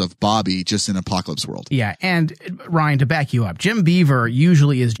glimpse of Bobby just in Apocalypse World. Yeah, and Ryan, to back you up, Jim Beaver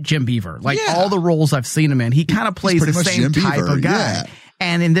usually is Jim Beaver. Like all the roles I've seen him in, he kind of plays the same type of guy. Yeah.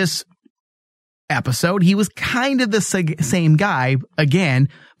 And in this episode, he was kind of the same guy again,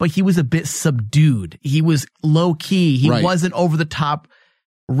 but he was a bit subdued. He was low-key. He wasn't over-the-top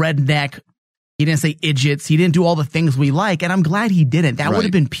redneck. He didn't say idiots. He didn't do all the things we like. And I'm glad he didn't. That would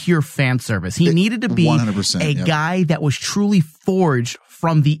have been pure fan service. He needed to be 100%, guy that was truly forged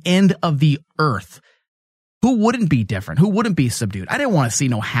from the end of the earth. Who wouldn't be different? Who wouldn't be subdued? I didn't want to see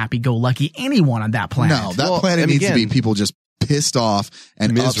no happy-go-lucky anyone on that planet. No, that planet needs to be people just pissed off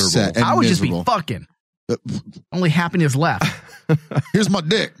and miserable. Upset and I would miserable. just be fucking. Only happiness left. Here's my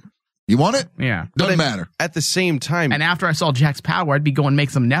dick. You want it? Yeah. Doesn't matter. At the same time. And after I saw Jack's power, I'd be going make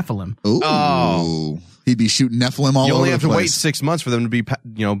some Nephilim. Ooh. Oh. He'd be shooting Nephilim all over the place. You only have to wait 6 months for them to be,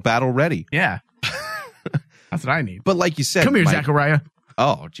 battle ready. Yeah. That's what I need. But like you said, come here, Mike, Zachariah.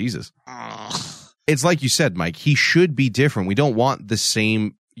 Oh, Jesus. It's like you said, Mike. He should be different. We don't want the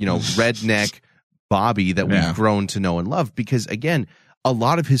same, redneck Bobby that we've grown to know and love. Because, again, a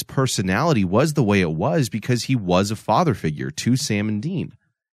lot of his personality was the way it was because he was a father figure to Sam and Dean.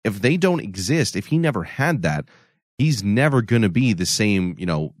 If they don't exist, if he never had that, he's never going to be the same,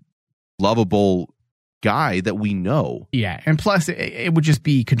 lovable guy that we know. Yeah. And plus, it would just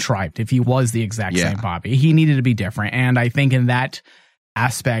be contrived if he was the exact same Bobby. He needed to be different. And I think in that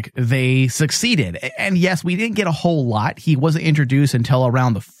aspect, they succeeded. And yes, we didn't get a whole lot. He wasn't introduced until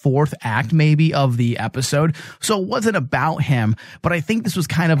around the 4th act, maybe, of the episode. So it wasn't about him. But I think this was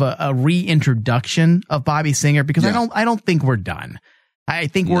kind of a reintroduction of Bobby Singer because I don't think we're done. I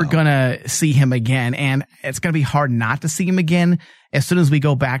think we're going to see him again, and it's going to be hard not to see him again. As soon as we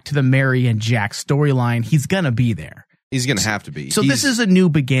go back to the Mary and Jack storyline, he's going to be there. He's going to have to be. So this is a new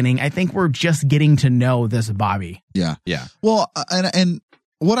beginning. I think we're just getting to know this Bobby. Yeah. Yeah. Well, and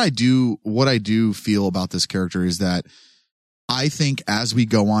what I do feel about this character is that I think as we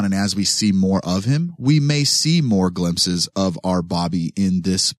go on and as we see more of him, we may see more glimpses of our Bobby in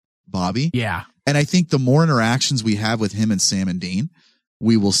this Bobby. Yeah. And I think the more interactions we have with him and Sam and Dean,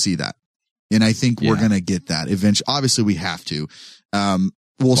 we will see that. And I think we're going to get that eventually. Obviously, we have to.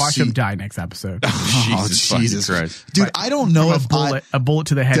 We'll watch see him die next episode. Jesus Christ. Dude, I don't know if a bullet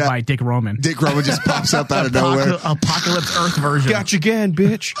to the head by Dick Roman. Dick Roman just pops up out of nowhere. Apocalypse Earth version. Got you again,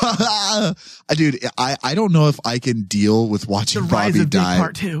 bitch. Dude, I don't know if I can deal with watching the Rise Bobby of die. Dick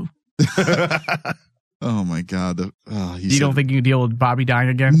Part 2. Oh my God. You don't think you can deal with Bobby dying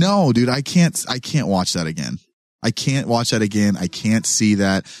again? No, dude, I can't watch that again. I can't watch that again. I can't see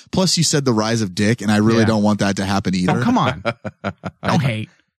that. Plus, you said the Rise of Dick, and I really don't want that to happen either. Oh, come on. Don't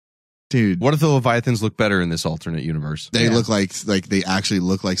hate. Dude. What if the Leviathans look better in this alternate universe? They look like they actually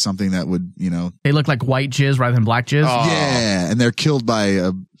look like something that would, They look like white jizz rather than black jizz? Oh. Yeah, and they're killed by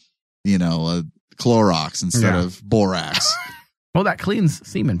a Clorox instead of borax. Well, that cleans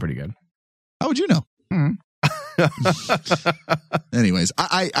semen pretty good. How would you know? Mm. Anyways,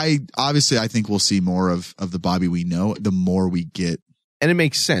 I obviously I think we'll see more of the Bobby we know the more we get. And it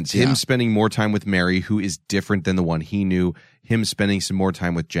makes sense. Him spending more time with Mary, who is different than the one he knew. Him spending some more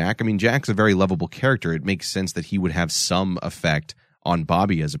time with Jack. I mean, Jack's a very lovable character. It makes sense that he would have some effect on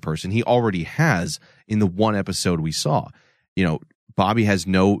Bobby as a person. He already has in the one episode we saw. Bobby has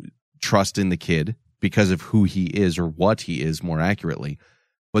no trust in the kid because of who he is or what he is, more accurately.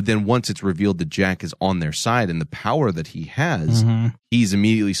 But then once it's revealed that Jack is on their side and the power that he has, he's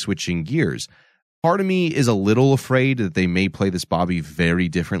immediately switching gears. Part of me is a little afraid that they may play this Bobby very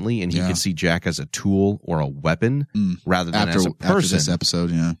differently, and he could see Jack as a tool or a weapon rather than as a person. After this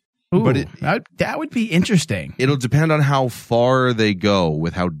episode, yeah. Ooh, but that would be interesting. It'll depend on how far they go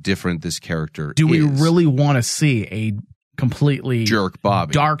with how different this character is. Do we really want to see a completely jerk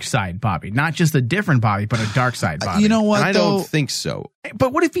Bobby, dark side Bobby, not just a different Bobby, but a dark side Bobby? You know what? I don't think so.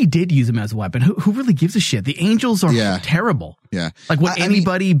 But what if he did use him as a weapon? Who really gives a shit? The Angels are terrible. Yeah. Like, would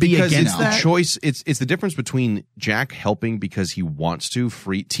anybody be against that? The choice. It's the difference between Jack helping because he wants to,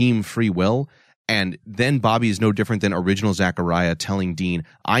 team free will, and then Bobby is no different than original Zachariah telling Dean,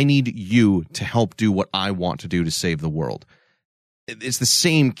 I need you to help do what I want to do to save the world. It's the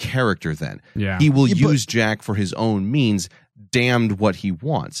same character then. Yeah. He will use Jack for his own means, damned what he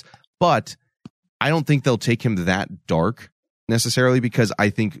wants. But I don't think they'll take him that dark necessarily, because I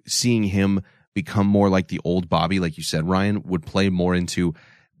think seeing him become more like the old Bobby, like you said, Ryan, would play more into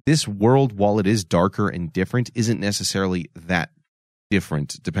this world. While it is darker and different, isn't necessarily that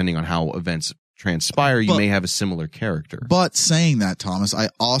different depending on how events transpire. You may have a similar character. But saying that, Thomas, I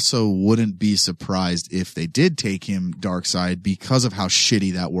also wouldn't be surprised if they did take him dark side because of how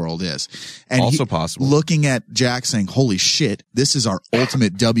shitty that world is. And also possible. Looking at Jack saying, holy shit, this is our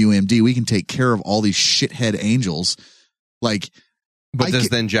ultimate WMD. We can take care of all these shithead angels. But does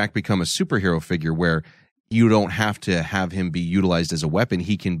then Jack become a superhero figure where you don't have to have him be utilized as a weapon?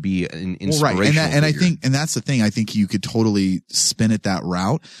 He can be an inspirational and I figure. think, and that's the thing. I think you could totally spin it that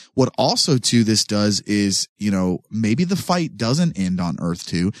route. What also too this does is, maybe the fight doesn't end on Earth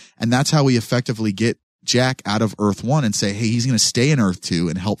 2, and that's how we effectively get Jack out of Earth 1 and say, hey, he's going to stay in Earth 2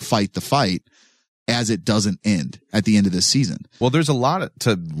 and help fight the fight as it doesn't end at the end of this season. Well, there's a lot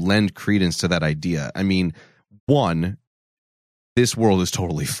to lend credence to that idea. I mean, one, this world is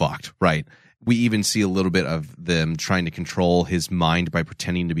totally fucked, right? We even see a little bit of them trying to control his mind by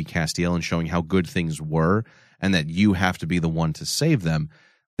pretending to be Castiel and showing how good things were and that you have to be the one to save them.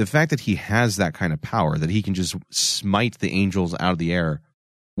 The fact that he has that kind of power, that he can just smite the angels out of the air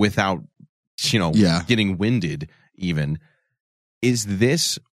without, getting winded even, is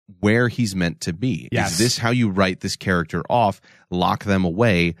this where he's meant to be? Yes. Is this how you write this character off, lock them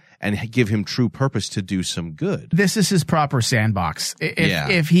away, and give him true purpose to do some good? This is his proper sandbox.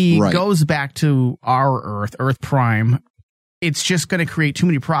 If he goes back to our Earth Prime, it's just going to create too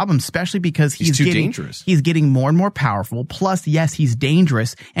many problems, especially because he's too getting dangerous. He's getting more and more powerful. Plus, yes, he's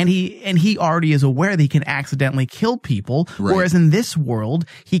dangerous, and he already is aware that he can accidentally kill people. Right. Whereas in this world,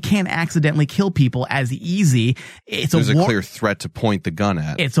 he can't accidentally kill people as easy. There's a clear threat to point the gun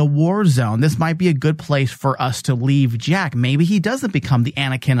at. It's a war zone. This might be a good place for us to leave Jack. Maybe he doesn't become the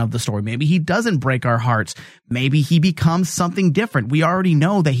Anakin of the story. Maybe he doesn't break our hearts. Maybe he becomes something different. We already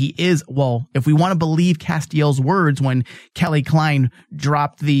know that he is, well, if we want to believe Castiel's words when Kelly Kelly Klein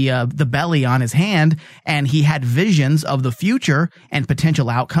dropped the belly on his hand and he had visions of the future and potential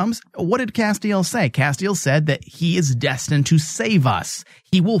outcomes, what did Castiel say? Castiel said that he is destined to save us.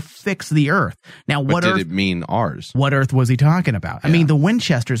 He will fix the Earth. Now, what did it mean ours? What Earth was he talking about? I mean, the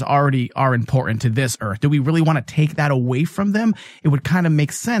Winchesters already are important to this Earth. Do we really want to take that away from them? It would kind of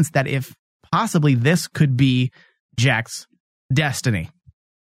make sense that if possibly this could be Jack's destiny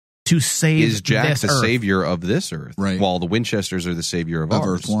to save Is Jack this the Earth. savior of this Earth? Right. While the Winchesters are the savior of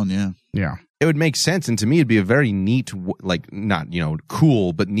ours. Earth 1, yeah. Yeah. It would make sense, and to me, it'd be a very neat, like, not,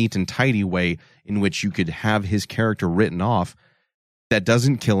 cool, but neat and tidy way in which you could have his character written off that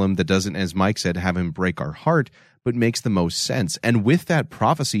doesn't kill him, that doesn't, as Mike said, have him break our heart, but makes the most sense. And with that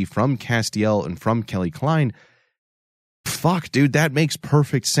prophecy from Castiel and from Kelly Klein, fuck, dude, that makes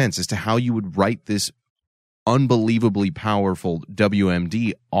perfect sense as to how you would write this unbelievably powerful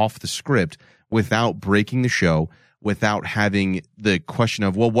WMD off the script without breaking the show, without having the question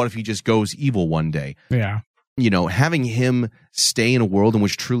of, well, what if he just goes evil one day? Yeah. Having him stay in a world in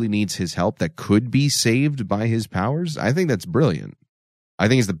which truly needs his help that could be saved by his powers, I think that's brilliant. I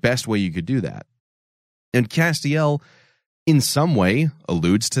think it's the best way you could do that. And Castiel, in some way,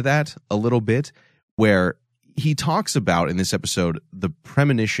 alludes to that a little bit, where he talks about in this episode the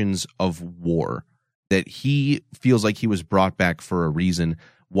premonitions of war, that he feels like he was brought back for a reason.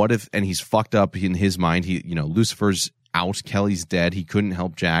 What if, and he's fucked up in his mind, Lucifer's out, Kelly's dead, he couldn't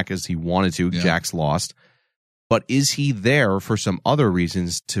help Jack as he wanted to, Jack's lost. But is he there for some other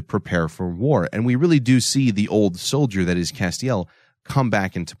reasons to prepare for war? And we really do see the old soldier that is Castiel come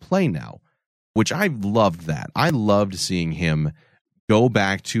back into play now, which I loved that. I loved seeing him go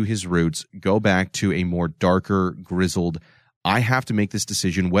back to his roots, go back to a more darker, grizzled, I have to make this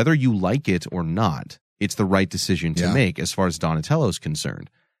decision, whether you like it or not. It's the right decision to make as far as Donatello's concerned.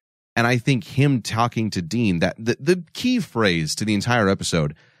 And I think him talking to Dean, that the key phrase to the entire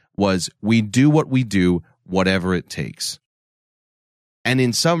episode was, we do what we do, whatever it takes. And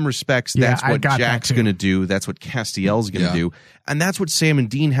in some respects, that's what Jack's going to do. That's what Castiel's going to do. And that's what Sam and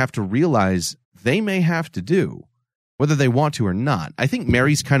Dean have to realize they may have to do, whether they want to or not. I think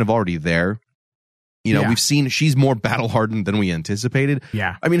Mary's kind of already there. We've seen she's more battle-hardened than we anticipated.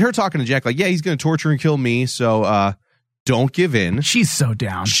 Yeah. I mean, her talking to Jack like, yeah, he's going to torture and kill me, so don't give in. She's so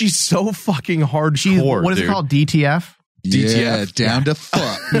down. She's so fucking hardcore, What is it called? DTF? Yeah, down to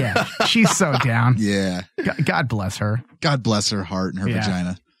fuck. Yeah, she's so down. Yeah. God bless her. God bless her heart and her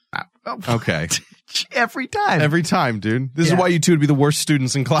vagina. Okay. Every time. Every time, dude. This is why you two would be the worst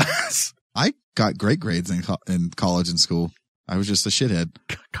students in class. I got great grades in college and school. I was just a shithead.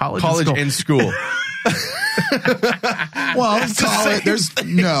 College and school. Well, college, there's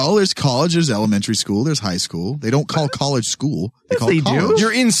college, there's elementary school, there's high school. They don't call college school. They call it college.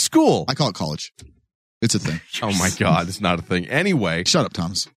 You're in school. I call it college. It's a thing. Oh my God, it's not a thing. Anyway. Shut up,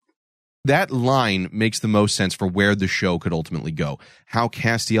 Thomas. That line makes the most sense for where the show could ultimately go. How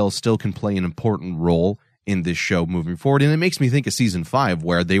Castiel still can play an important role in this show moving forward. And it makes me think of season 5,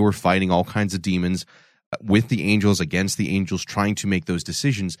 where they were fighting all kinds of demons with the angels, against the angels, trying to make those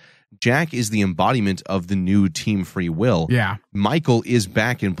decisions. Jack is the embodiment of the new Team Free Will. Yeah. Michael is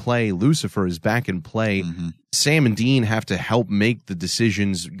back in play. Lucifer is back in play. Mm-hmm. Sam and Dean have to help make the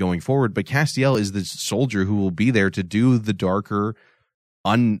decisions going forward, but Castiel is the soldier who will be there to do the darker,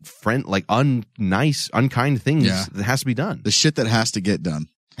 unkind things that has to be done. The shit that has to get done.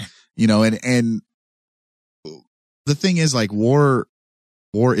 And the thing is, like, war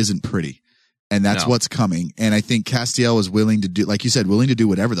isn't pretty. And that's what's coming. And I think Castiel is willing to do, like you said, willing to do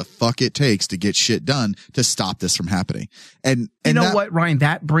whatever the fuck it takes to get shit done to stop this from happening. And what, Ryan,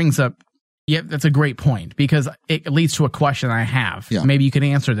 that brings up, that's a great point, because it leads to a question I have. Yeah. Maybe you can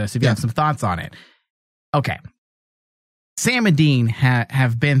answer this if you have some thoughts on it. Okay. Sam and Dean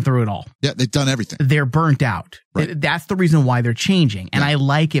have been through it all. Yeah, they've done everything. They're burnt out. Right. That's the reason why they're changing. And I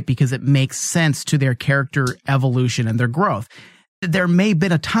like it because it makes sense to their character evolution and their growth. There may have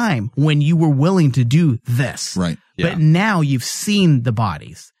been a time when you were willing to do this. Right. But now you've seen the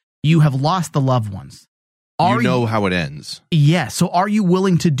bodies. You have lost the loved ones. You know how it ends. Yeah. So are you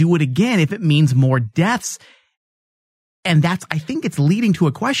willing to do it again if it means more deaths? And I think it's leading to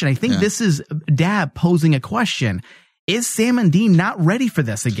a question. I think this is Dab posing a question. Is Sam and Dean not ready for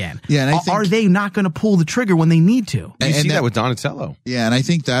this again? Yeah, and are they not going to pull the trigger when they need to? You see that with Donatello. Yeah, and I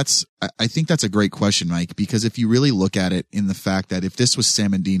think that's a great question, Mike, because if you really look at it in the fact that if this was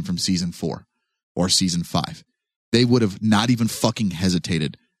Sam and Dean from season 4 or season 5, they would have not even fucking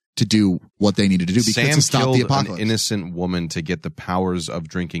hesitated to do what they needed to do because to stop the apocalypse. An innocent woman to get the powers of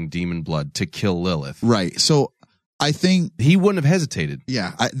drinking demon blood to kill Lilith. Right. So I think he wouldn't have hesitated.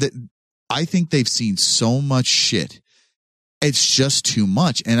 Yeah, I think they've seen so much shit It's just too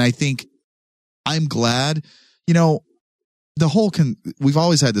much. And I think I'm glad, the whole we've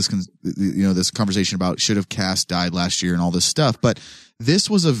always had this this conversation about should have cast died last year and all this stuff, but this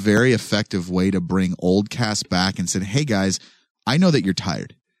was a very effective way to bring old cast back and said, hey guys, I know that you're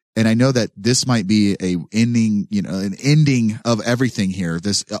tired, and I know that this might be an ending of everything here,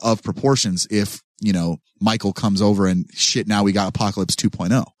 this of proportions if Michael comes over and shit, now we got Apocalypse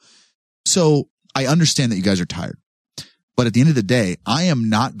 2.0. So I understand that you guys are tired, but at the end of the day, I am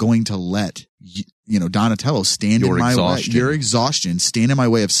not going to let Donatello stand in my way. Your exhaustion stand in my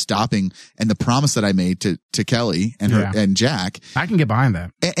way of stopping, and the promise that I made to Kelly and her and Jack. I can get behind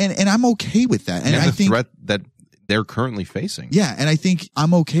that, and I'm okay with that. And I the think threat that they're currently facing. Yeah, and I think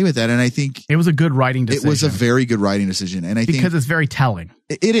I'm okay with that. And I think it was a good writing decision. It was a very good writing decision, and I think because it's very telling.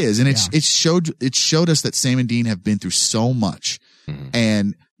 It is, and it showed us that Sam and Dean have been through so much,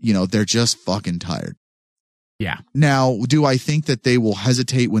 and they're just fucking tired. Yeah. Now, do I think that they will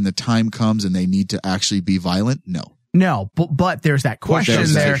hesitate when the time comes and they need to actually be violent? No, but there's that question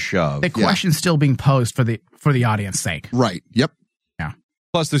there. The question's still being posed for the audience sake. Right. Yep. Yeah.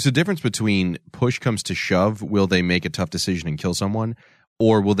 Plus, there's a difference between push comes to shove. Will they make a tough decision and kill someone,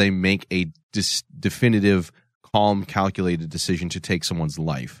 or will they make a definitive, calm, calculated decision to take someone's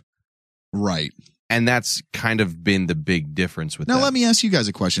life? Right. And that's kind of been the big difference with that. Now, let me ask you guys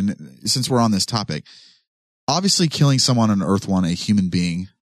a question, since we're on this topic. Obviously, killing someone on Earth 1, a human being,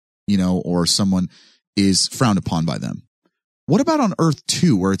 or someone, is frowned upon by them. What about on Earth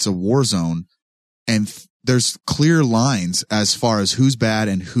 2, where it's a war zone and there's clear lines as far as who's bad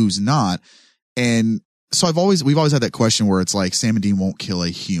and who's not? And so we've always had that question where it's like Sam and Dean won't kill a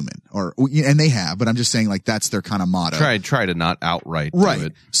human, and they have, but I'm just saying like that's their kind of motto. Try to not outright right. do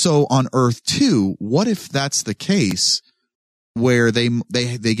it. So on Earth 2, what if that's the case where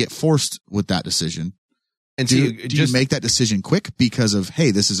they get forced with that decision? And do you make that decision quick because of, hey,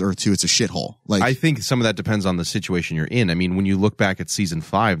 this is Earth 2, it's a shithole? Like, I think some of that depends on the situation you're in. I mean, when you look back at season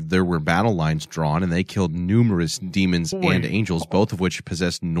 5, there were battle lines drawn, and they killed numerous demons and angels, both of which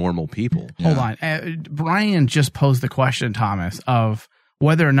possessed normal people. Hold on. Brian just posed the question, Thomas, of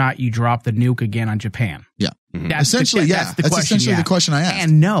whether or not you drop the nuke again on Japan. Yeah. That's essentially the question I asked.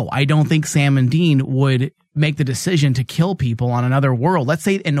 And no, I don't think Sam and Dean would make the decision to kill people on another world. Let's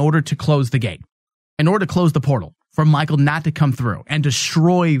say in order to close the gate. In order to close the portal for Michael not to come through and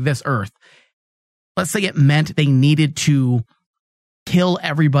destroy this Earth, let's say it meant they needed to kill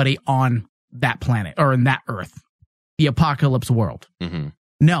everybody on that planet or in that Earth, the apocalypse world. Mm-hmm.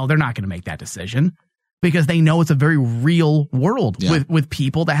 No, they're not going to make that decision because they know it's a very real world with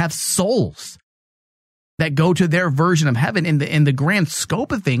people that have souls that go to their version of heaven. In the grand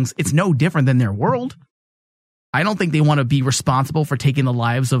scope of things, it's no different than their world. I don't think they want to be responsible for taking the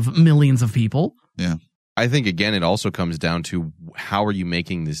lives of millions of people. Yeah. I think, again, it also comes down to how are you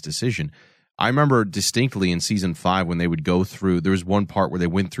making this decision? I remember distinctly in season 5 when they would go through, there was one part where they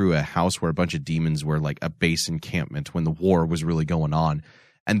went through a house where a bunch of demons were like a base encampment when the war was really going on.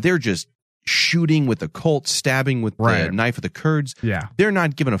 And they're just shooting with the Colt, stabbing with the knife of the Kurds. Yeah. They're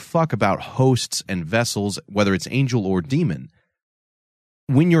not giving a fuck about hosts and vessels, whether it's angel or demon.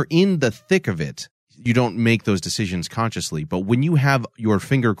 When you're in the thick of it, you don't make those decisions consciously. But when you have your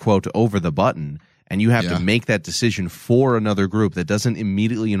finger quote over the button and you have to make that decision for another group that doesn't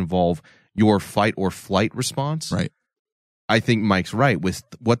immediately involve your fight or flight response, right? I think Mike's right. With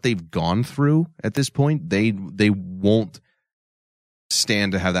what they've gone through at this point, they won't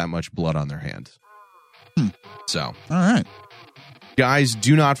stand to have that much blood on their hands. So, all right. Guys,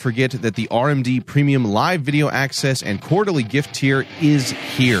 do not forget that the RMD Premium Live Video Access and Quarterly Gift Tier is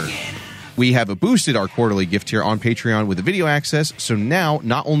here. We have boosted our quarterly gift tier on Patreon with the video access, so now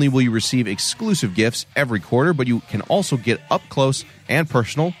not only will you receive exclusive gifts every quarter, but you can also get up close and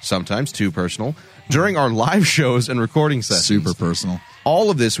personal, sometimes too personal, during our live shows and recording sessions. Super personal.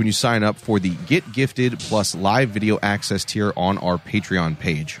 All of this when you sign up for the Get Gifted plus live video access tier on our Patreon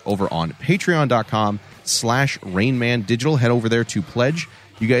page. Over on patreon.com/RainmanDigital. Head over there to pledge.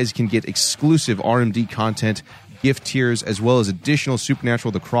 You guys can get exclusive RMD content, gift tiers, as well as additional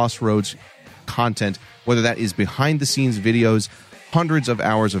Supernatural The Crossroads content, whether that is behind-the-scenes videos, hundreds of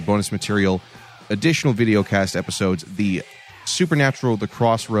hours of bonus material, additional videocast episodes, the Supernatural The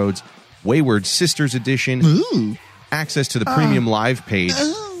Crossroads Wayward Sisters Edition, access to the premium live page,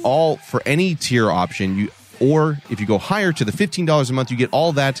 all for any tier option. Or if you go higher to the $15 a month, you get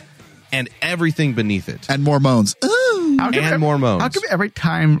all that and everything beneath it. And more moans. More moans. How come every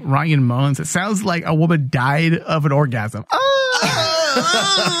time Ryan moans, it sounds like a woman died of an orgasm?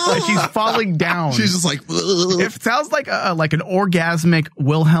 Like she's falling down. She's just like, it sounds like an orgasmic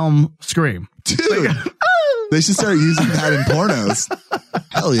Wilhelm scream. Dude, They should start using that in pornos.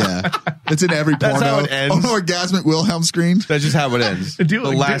 Hell yeah. It's in every porno. That's how it ends. Orgasmic Wilhelm scream. That's just how it ends. The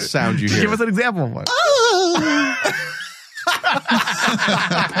last sound you hear. Give us an example of one.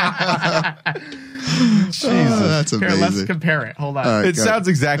 Jesus. That's amazing. Here, let's compare it. Hold on. All right, it sounds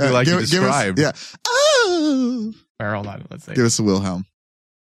exactly like you described. Yeah. Oh. Here, hold on. Let's see. Give us a Wilhelm.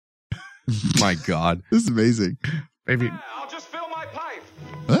 My God. This is amazing. Maybe. I'll just fill my pipe.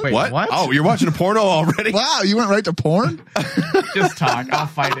 Wait, what? Oh, you're watching a porno already? Wow, you went right to porn? Just talk. I'll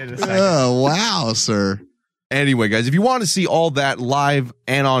fight it in a second. Oh, wow, sir. Anyway, guys, if you want to see all that live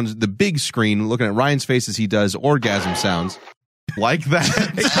and on the big screen, looking at Ryan's face as he does orgasm sounds like that.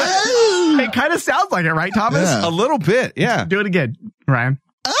 It kind of sounds like it, right, Thomas? Yeah. A little bit, yeah. Do it again, Ryan.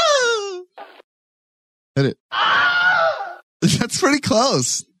 Hit it. That's pretty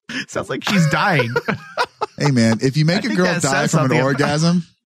close. Sounds like she's dying. Hey, man, if you make a girl die from an orgasm,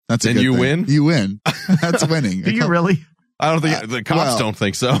 that's a then good you thing. win? You win. That's winning. Do you really? I don't think the cops don't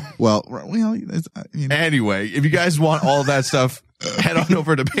think so. Well, anyway, if you guys want all that stuff, head on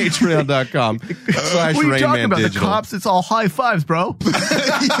over to patreon.com/RainManDigital. What are you talking about? The cops, it's all high fives, bro. Bro,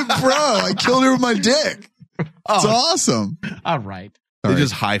 I killed her with my dick. It's awesome. All right. They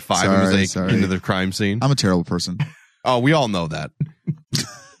just high five him as they into the crime scene. I'm a terrible person. Oh, we all know that.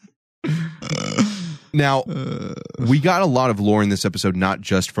 Now, we got a lot of lore in this episode, not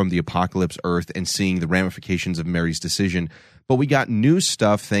just from the Apocalypse Earth and seeing the ramifications of Mary's decision, but we got new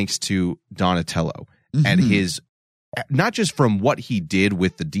stuff thanks to Donatello and his, not just from what he did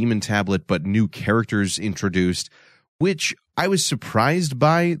with the demon tablet, but new characters introduced, which I was surprised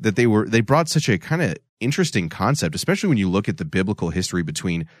by that they brought such a kind of interesting concept, especially when you look at the biblical history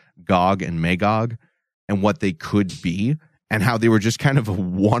between Gog and Magog and what they could be. And how they were just kind of a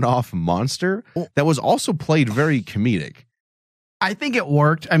one-off monster that was also played very comedic. I think it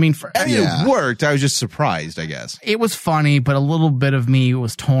worked. I mean, it worked. I was just surprised, I guess. It was funny, but a little bit of me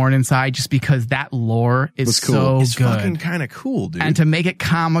was torn inside just because that lore is so it's good. Fucking kind of cool, dude. And to make it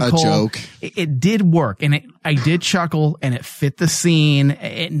comical, a joke. It did work, and I did chuckle, and it fit the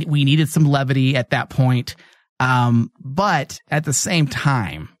scene. We needed some levity at that point, but at the same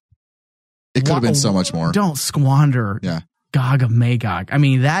time, it could have been so much more. Don't squander. Gog of Magog. I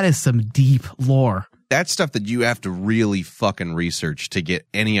mean, that is some deep lore. That's stuff that you have to really fucking research to get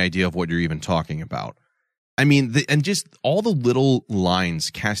any idea of what you're even talking about. I mean, and just all the little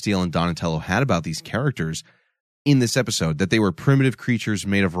lines Castiel and Donatello had about these characters in this episode, that they were primitive creatures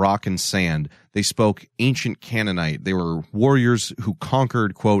made of rock and sand. They spoke ancient Canaanite. They were warriors who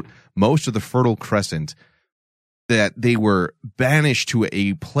conquered, quote, most of the Fertile Crescent. That they were banished to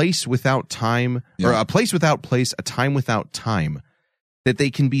a place without time, or a place without place, a time without time. That they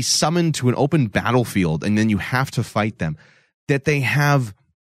can be summoned to an open battlefield and then you have to fight them. That they have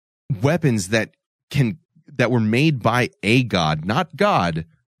weapons that were made by a god, not God,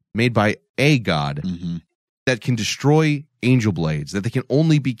 made by a god, that can destroy angel blades. That they can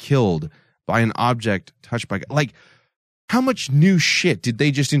only be killed by an object touched by God. Like, how much new shit did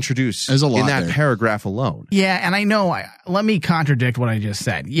they just introduce There's a lot in that there. paragraph alone? Yeah, and I know, let me contradict what I just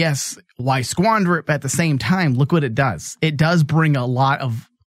said. Yes, why squander it, but at the same time, look what it does. It does bring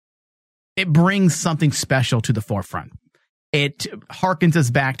it brings something special to the forefront. It harkens us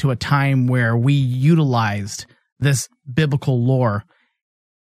back to a time where we utilized this biblical lore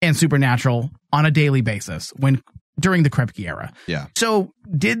and supernatural on a daily basis during the Kripke era. Yeah. So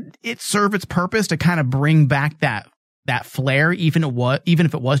did it serve its purpose to kind of bring back that flair, even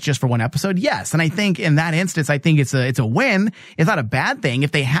if it was just for one episode? Yes. And I think in that instance, I think it's a win. It's not a bad thing.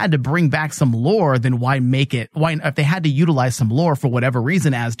 If they had to bring back some lore, then why if they had to utilize some lore for whatever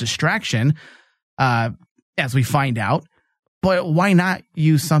reason as distraction, as we find out, but why not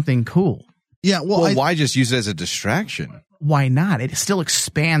use something cool? Yeah. Well, why just use it as a distraction? Why not? It still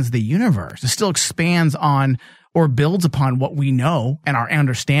expands the universe. It still expands on or builds upon what we know and our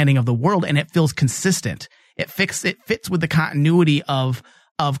understanding of the world. And it feels consistent. It fits with the continuity of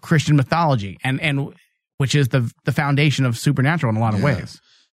Christian mythology and which is the foundation of supernatural in a lot of ways.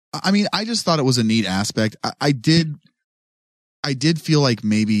 I mean, I just thought it was a neat aspect. I did feel like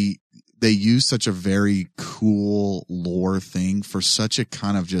maybe they used such a very cool lore thing for such a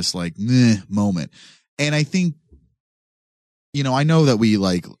kind of just like meh moment. And I think, I know that we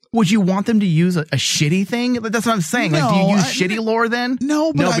like. Would you want them to use a shitty thing? That's what I'm saying. No, do you use shitty lore then?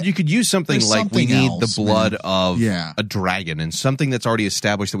 No, but you could use something like we need else, the blood man. of a dragon and something that's already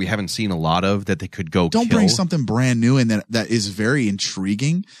established that we haven't seen a lot of that they could go Don't kill. bring something brand new in that is very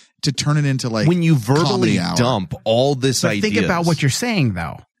intriguing to turn it into like when you verbally comedy hour. dump all this But ideas. think about what you're saying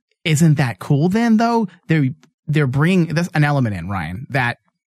though. Isn't that cool then though? They're bringing an element in, Ryan, that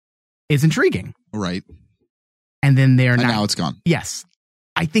is intriguing. Right. and then now it's gone. Yes.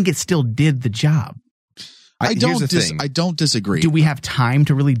 I think it still did the job. I don't disagree. Do we have time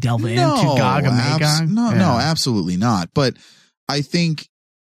to really delve into Gog and Magog? No, absolutely not. But I think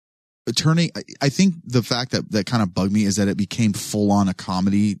the fact that kind of bugged me is that it became full on a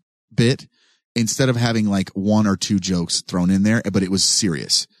comedy bit instead of having like one or two jokes thrown in there, but it was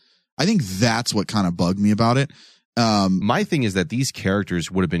serious. I think that's what kind of bugged me about it. My thing is that these characters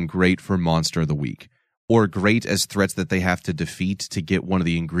would have been great for Monster of the Week, or great as threats that they have to defeat to get one of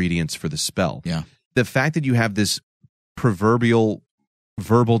the ingredients for the spell. Yeah. The fact that you have this proverbial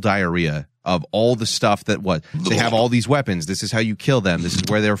verbal diarrhea of all the stuff that they have all these weapons. This is how you kill them. This is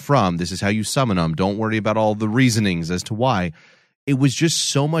where they're from. This is how you summon them. Don't worry about all the reasonings as to why. It was just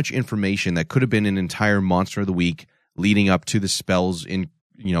so much information that could have been an entire Monster of the Week leading up to the spell's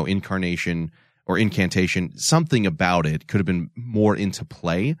incarnation or incantation. Something about it could have been more into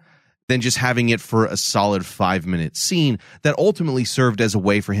play than just having it for a solid 5-minute scene that ultimately served as a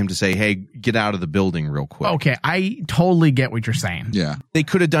way for him to say, hey, get out of the building real quick. Okay, I totally get what you're saying. Yeah. They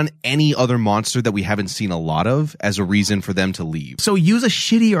could have done any other monster that we haven't seen a lot of as a reason for them to leave. So use a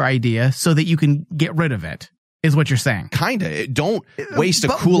shittier idea so that you can get rid of it, is what you're saying. Kinda. Don't waste a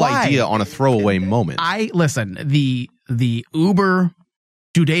cool idea on a throwaway moment. Listen, the uber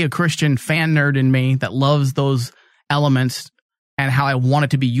Judeo-Christian fan nerd in me that loves those elements and how I want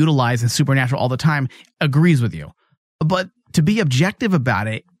it to be utilized in Supernatural all the time agrees with you. But to be objective about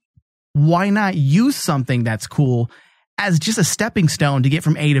it, why not use something that's cool as just a stepping stone to get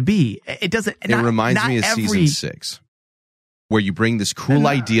from A to B? It reminds me of season 6, where you bring this cool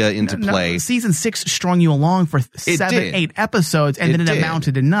idea into play. Season 6 strung you along for 7-8 episodes, and then it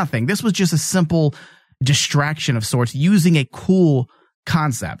amounted to nothing. This was just a simple distraction of sorts, using a cool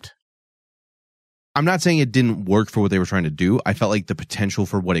concept. I'm not saying it didn't work for what they were trying to do. I felt like the potential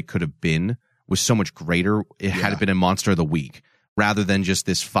for what it could have been was so much greater. Had it been a Monster of the Week rather than just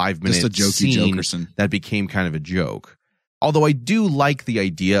this 5-minute scene that became kind of a joke. Although I do like the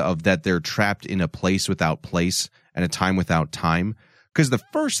idea of that they're trapped in a place without place and a time without time. Because the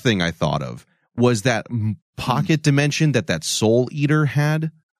first thing I thought of was that pocket dimension that Soul Eater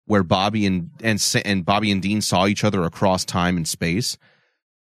had, where Bobby and Bobby and Dean saw each other across time and space.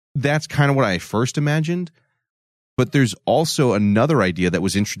 That's kind of what I first imagined. But there's also another idea that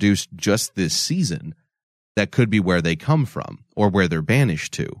was introduced just this season that could be where they come from or where they're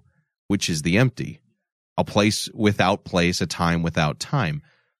banished to, which is the empty. A place without place, a time without time.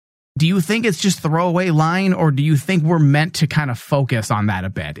 Do you think it's just throwaway line, or do you think we're meant to kind of focus on that a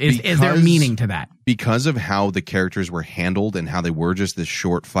bit? Is there meaning to that? Because of how the characters were handled and how they were just this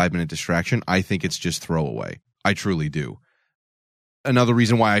short 5-minute distraction, I think it's just throwaway. I truly do. Another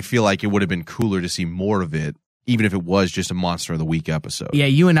reason why I feel like it would have been cooler to see more of it, even if it was just a Monster of the Week episode. Yeah,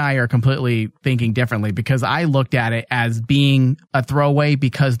 you and I are completely thinking differently, because I looked at it as being a throwaway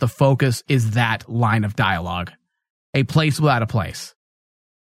because the focus is that line of dialogue. A place without a place.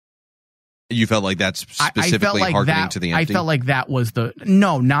 You felt like that's specifically hearkening to the empty? I felt like that was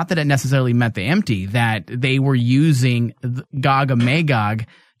not that it necessarily meant the empty, that they were using Gog and Magog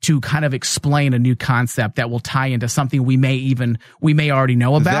to kind of explain a new concept that will tie into something we may already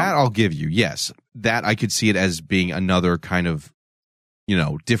know about. That I'll give you, yes. That I could see it as being another kind of,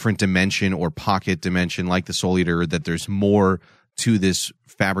 different dimension or pocket dimension like the Soul Eater, that there's more to this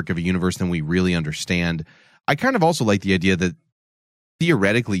fabric of a universe than we really understand. I kind of also like the idea that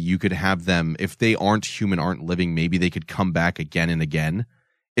theoretically you could have them, if they aren't human, aren't living, maybe they could come back again and again.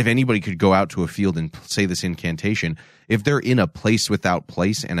 If anybody could go out to a field and say this incantation, if they're in a place without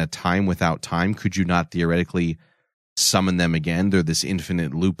place and a time without time, could you not theoretically summon them again? They're this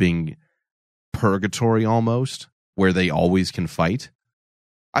infinite looping purgatory almost, where they always can fight.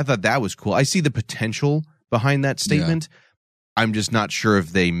 I thought that was cool. I see the potential behind that statement. Yeah. I'm just not sure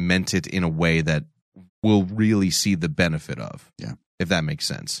if they meant it in a way that we'll really see the benefit of. Yeah. If that makes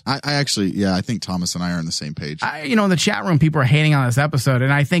sense. I think Thomas and I are on the same page. In the chat room, people are hating on this episode,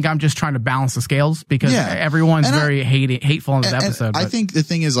 and I think I'm just trying to balance the scales, because everyone's very hateful in this episode. I think the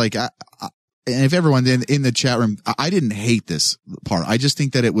thing is, like, and if everyone in the chat room, I didn't hate this part. I just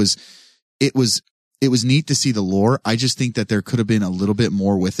think that it was neat to see the lore. I just think that there could have been a little bit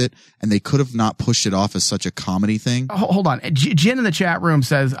more with it, and they could have not pushed it off as such a comedy thing. Hold on. Jen in the chat room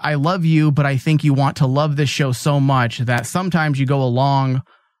says, I love you, but I think you want to love this show so much that sometimes you go a long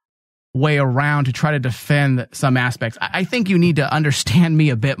way around to try to defend some aspects. I think you need to understand me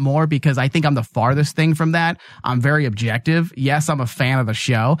a bit more, because I think I'm the farthest thing from that. I'm very objective. Yes, I'm a fan of the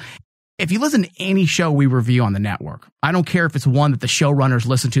show. If you listen to any show we review on the network, I don't care if it's one that the showrunners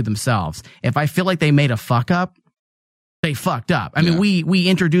listen to themselves. If I feel like they made a fuck up, they fucked up. I mean, we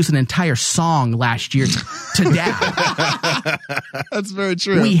introduced an entire song last year to Dab. That's very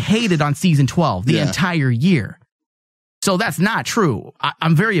true. We hated on season 12 the entire year. So that's not true.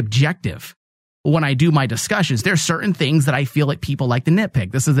 I'm very objective when I do my discussions. There's certain things that I feel like people like to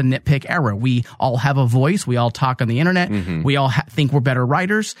nitpick. This is a nitpick era. We all have a voice. We all talk on the internet. We all think we're better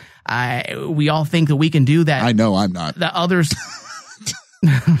writers. We all think that we can do that. I know I'm not. The others.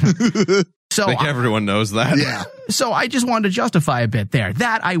 So I think everyone knows that. Yeah. So I just wanted to justify a bit there.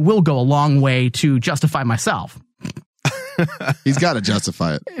 That I will go a long way to justify myself. He's got to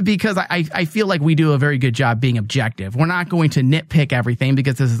justify it. Because I feel like we do a very good job being objective. We're not going to nitpick everything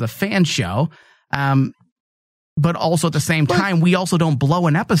because this is a fan show. But also at the same time, we also don't blow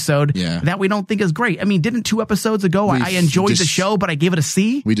an episode that we don't think is great. I mean, didn't 2 episodes ago, I enjoyed the show, but I gave it a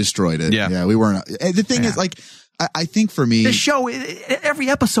C? We destroyed it. Yeah, we weren't. The thing is, like, I think for me, the show, every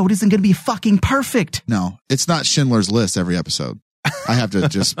episode isn't going to be fucking perfect. No, it's not Schindler's List every episode. I have to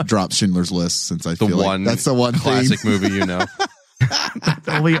just drop Schindler's List since I feel like that's the one classic movie, you know.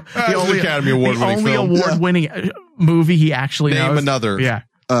 the only Academy Award winning film. Award-winning movie he actually knows. Name another. Yeah.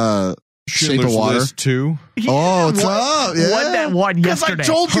 Shape of Water. List 2. Oh, it's up. Yeah. Won that one yesterday. Because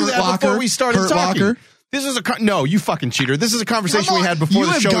I told you that before we started Hurt talking. Locker. This is no, you fucking cheater. This is a conversation we had before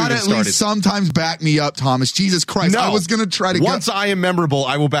the show even started. You have got to at least sometimes back me up, Thomas. Jesus Christ. No. I was going to try to Once I am memorable,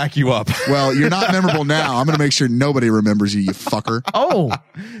 I will back you up. Well, you're not memorable now. I'm going to make sure nobody remembers you fucker. Oh.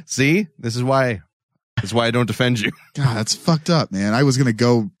 See? This is why I don't defend you. God, that's fucked up, man. I was going to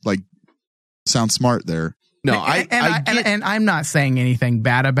go, like, sound smart there. No, and I'm not saying anything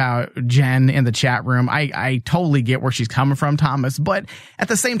bad about Jen in the chat room. I totally get where she's coming from, Thomas. But at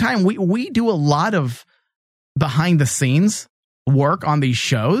the same time, we do a lot of behind the scenes work on these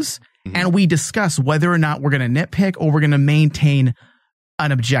shows, and we discuss whether or not we're going to nitpick or we're going to maintain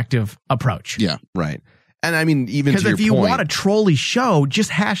an objective approach. Yeah, right. And I mean, even because if you want a trolly show,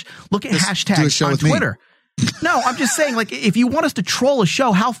 just look at hashtags on Twitter. No, I'm just saying, like, if you want us to troll a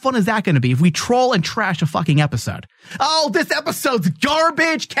show, how fun is that going to be if we troll and trash a fucking episode? Oh, this episode's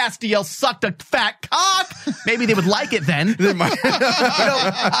garbage. Castiel sucked a fat cock. Maybe they would like it then.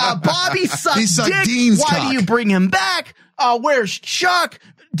 Bobby sucked dick. Dean's Why cock. do you bring him back? Where's Chuck?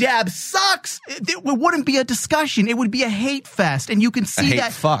 Dab sucks. It wouldn't be a discussion. It would be a hate fest. And you can see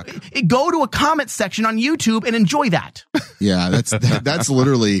that. Go to a comment section on YouTube and enjoy that. Yeah, that's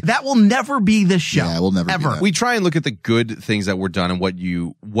literally. That will never be this show. Yeah, it will never ever. be that. We try and look at the good things that were done and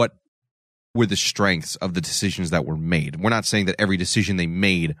what were the strengths of the decisions that were made. We're not saying that every decision they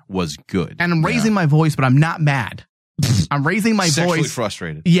made was good. And I'm raising my voice, but I'm not mad. I'm raising my Sexually voice.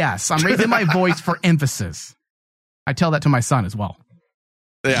 frustrated. Yes, I'm raising my voice for emphasis. I tell that to my son as well.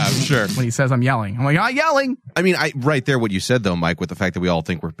 Yeah, I'm sure. When he says I'm yelling, I'm like, I'm not yelling. I mean, right there, what you said though, Mike, with the fact that we all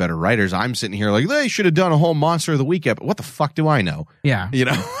think we're better writers. I'm sitting here like, they should have done a whole Monster of the Week episode. What the fuck do I know? Yeah. You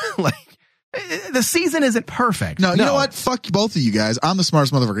know, like the season isn't perfect. No, you know what? Fuck both of you guys. I'm the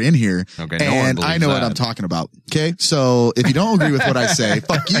smartest motherfucker in here. Okay, and I know what I'm talking about. Okay. So if you don't agree with what I say,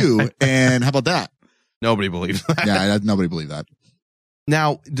 fuck you. And how about that? Nobody believes that. Yeah, nobody believed that.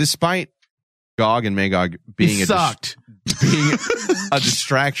 Now, despite Gog and Magog being being a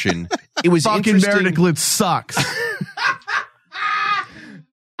distraction, it was fucking interesting. Meredith Glitz sucks.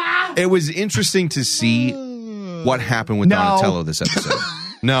 It was interesting to see what happened with Donatello this episode.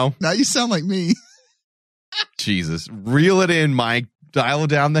 No, now you sound like me. Jesus, reel it in, Mike. Dial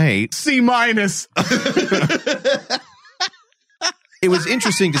down the hate. C-. It was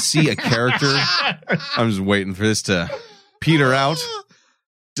interesting to see a character. I'm just waiting for this to peter out.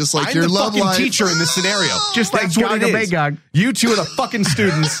 Just like I'm your the love fucking life. teacher in this scenario. Just like That's what it is. Magog. You two are the fucking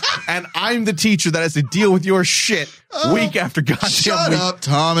students, and I'm the teacher that has to deal with your shit week after goddamn Shut week. up,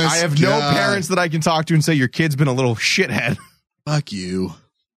 Thomas. I have no parents that I can talk to and say your kid's been a little shithead. Fuck you.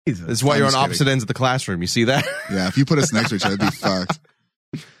 That's why you're on opposite ends of the classroom. You see that? Yeah, if you put us next to each other, it'd be fucked.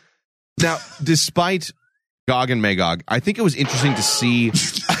 Now, despite Gog and Magog, I think it was interesting to see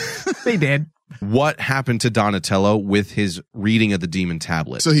they did what happened to Donatello with his reading of the demon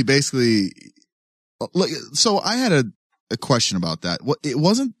tablet. So he basically, so I had a question about that.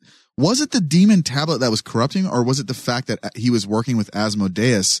 Was it the demon tablet that was corrupting, or was it the fact that he was working with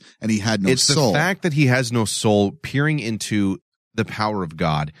Asmodeus and he had no soul? It's the fact that he has no soul peering into the power of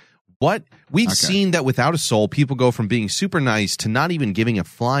God. What we've seen that without a soul, people go from being super nice to not even giving a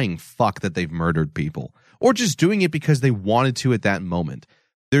flying fuck that they've murdered people, or just doing it because they wanted to at that moment.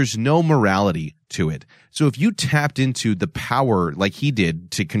 There's no morality to it. So if you tapped into the power like he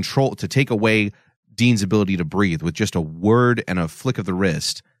did to take away Dean's ability to breathe with just a word and a flick of the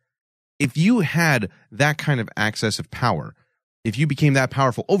wrist, if you had that kind of access of power, if you became that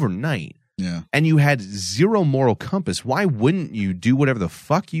powerful overnight, Yeah. And you had zero moral compass. Why wouldn't you do whatever the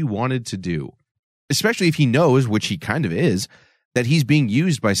fuck you wanted to do? Especially if he knows, which he kind of is, that he's being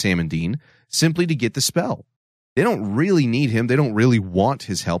used by Sam and Dean simply to get the spell. They don't really need him. They don't really want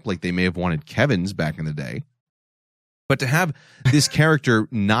his help like they may have wanted Kevin's back in the day. But to have this character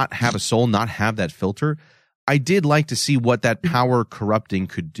not have a soul, not have that filter, I did like to see what that power corrupting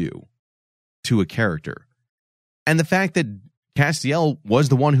could do to a character. And the fact that Castiel was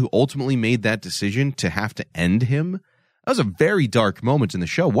the one who ultimately made that decision to have to end him, that was a very dark moment in the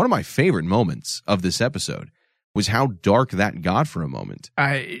show. One of my favorite moments of this episode was how dark that got for a moment.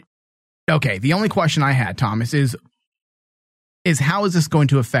 Okay, the only question I had, Thomas, is how is this going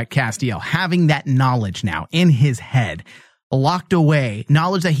to affect Castiel? Having that knowledge now in his head, locked away,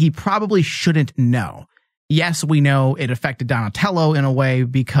 knowledge that he probably shouldn't know. Yes, we know it affected Donatello in a way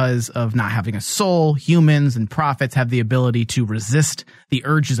because of not having a soul. Humans and prophets have the ability to resist the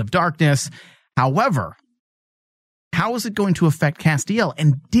urges of darkness. However, how is it going to affect Castiel?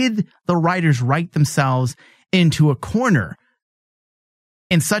 And did the writers write themselves into a corner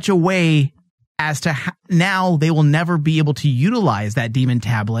in such a way as to now they will never be able to utilize that demon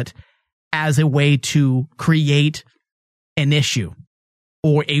tablet as a way to create an issue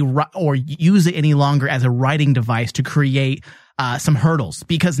or use it any longer as a writing device to create some hurdles,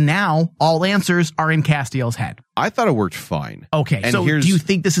 because now all answers are in Castiel's head. I thought it worked fine. Okay, and so do you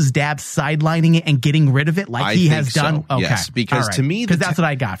think this is Dab sidelining it and getting rid of it like he has done? So, okay, yes, because to me, that's what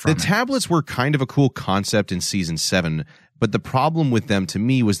I got from the tablets were kind of a cool concept in season 7. But the problem with them to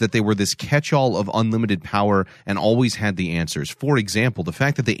me was that they were this catch-all of unlimited power and always had the answers. For example, the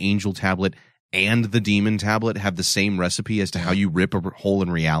fact that the angel tablet and the demon tablet have the same recipe as to how you rip a hole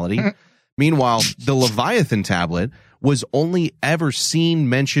in reality. Meanwhile, the Leviathan tablet was only ever seen,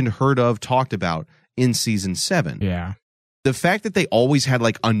 mentioned, heard of, talked about in season 7. Yeah. The fact that they always had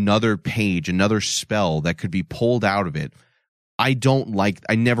like another page, another spell that could be pulled out of it, I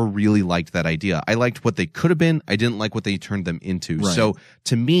never really liked that idea. I liked what they could have been. I didn't like what they turned them into. Right. So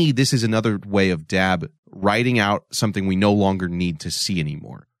to me, this is another way of Dab writing out something we no longer need to see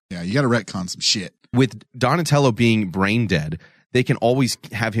anymore. Yeah, you got to retcon some shit. With Donatello being brain dead, they can always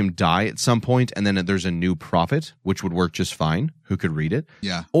have him die at some point, and then there's a new prophet, which would work just fine, who could read it.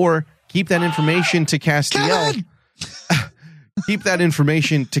 Yeah. Or keep that information to Castiel. Keep that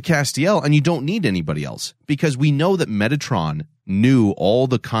information to Castiel, and you don't need anybody else, because we know that Metatron knew all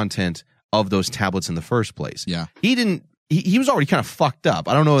the content of those tablets in the first place. Yeah. He was already kind of fucked up.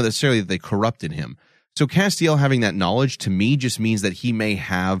 I don't know necessarily that they corrupted him. So Castiel having that knowledge to me just means that he may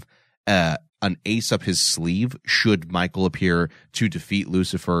have an ace up his sleeve should Michael appear to defeat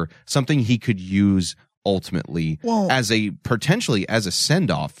Lucifer, something he could use ultimately potentially as a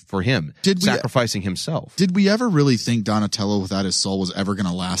send-off for him, sacrificing himself. Did we ever really think Donatello without his soul was ever going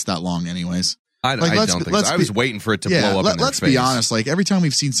to last that long anyways? I don't think so. I was waiting for it to blow up in their Let's face. be honest. Like every time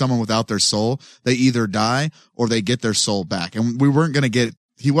we've seen someone without their soul, they either die or they get their soul back. And he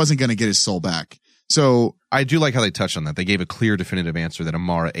wasn't going to get his soul back. So I do like how they touched on that. They gave a clear, definitive answer that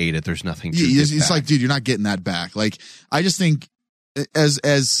Amara ate it. There's nothing to it's like, dude, you're not getting that back. Like, I just think as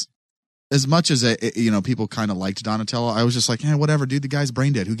much as people kind of liked Donatello, I was just like, whatever, dude, the guy's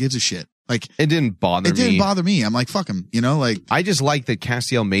brain dead. Who gives a shit? Like, it didn't bother me. I'm like, fuck him. Like, I just like that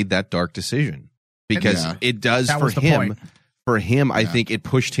Castiel made that dark decision because it does for him. For him, I think it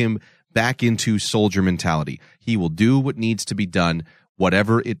pushed him back into soldier mentality. He will do what needs to be done,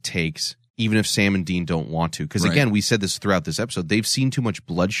 whatever it takes, even if Sam and Dean don't want to. Because again, we said this throughout this episode, they've seen too much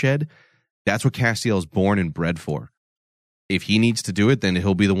bloodshed. That's what Castiel is born and bred for. If he needs to do it, then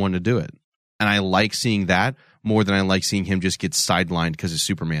he'll be the one to do it. And I like seeing that more than I like seeing him just get sidelined because of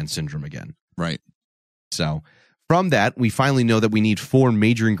Superman syndrome again. Right. So from that, we finally know that we need 4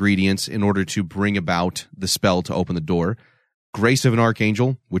 major ingredients in order to bring about the spell to open the door. Grace of an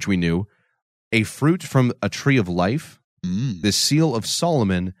Archangel, which we knew. A fruit from a tree of life. The seal of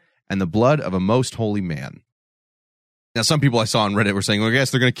Solomon. And the blood of a most holy man. Now, some people I saw on Reddit were saying, well, I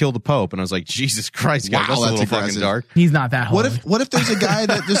guess they're going to kill the Pope. And I was like, Jesus Christ, guys, that's a little fucking dark. He's not that holy. What if there's a guy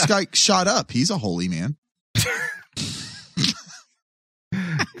that just got shot up? He's a holy man.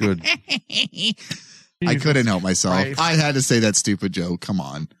 Good. I couldn't help myself. Christ. I had to say that stupid joke. Come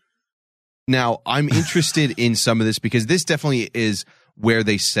on. Now, I'm interested in some of this because this definitely is where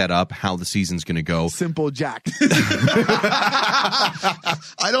they set up how the season's going to go. Simple Jack.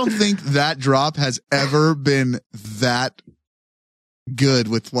 I don't think that drop has ever been that good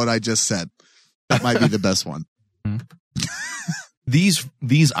with what I just said. That might be the best one. These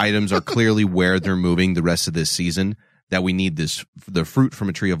items are clearly where they're moving the rest of this season. That we need the fruit from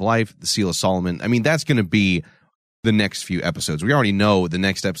a tree of life, the seal of Solomon. I mean, that's going to be the next few episodes. We already know the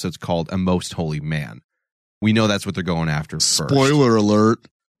next episode's called A Most Holy Man. We know that's what they're going after first. Spoiler alert.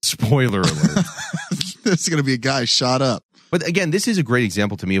 Spoiler alert. There's going to be a guy shot up. But again, this is a great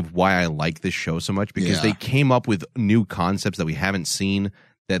example to me of why I like this show so much, because they came up with new concepts that we haven't seen,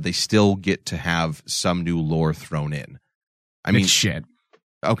 that they still get to have some new lore thrown in. I mean, shit.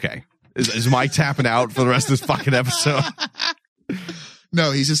 Okay. Is Mike tapping out for the rest of this fucking episode?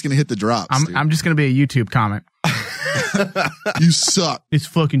 No, he's just going to hit the drops. I'm just going to be a YouTube comment. You suck. It's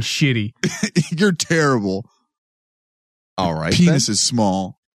fucking shitty. You're terrible. All right. Penis is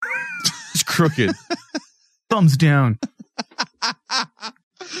small. It's crooked. Thumbs down.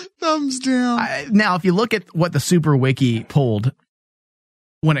 Thumbs down. Now, if you look at what the Super Wiki pulled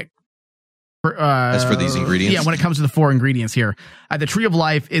when it as for these ingredients? Yeah, when it comes to the 4 ingredients here. The Tree of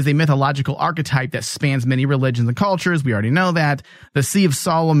Life is a mythological archetype that spans many religions and cultures. We already know that. The Seal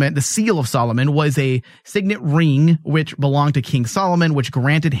of Solomon was a signet ring which belonged to King Solomon, which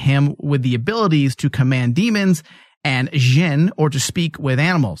granted him with the abilities to command demons and jinn, or to speak with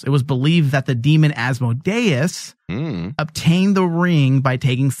animals. It was believed that the demon Asmodeus obtained the ring by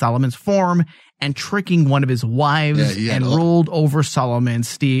taking Solomon's form and tricking one of his wives and ruled over Solomon's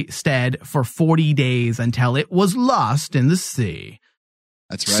stead for 40 days until it was lost in the sea.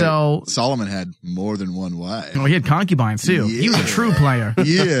 That's right. So Solomon had more than one wife. Oh, he had concubines too. Yeah. He was a true player.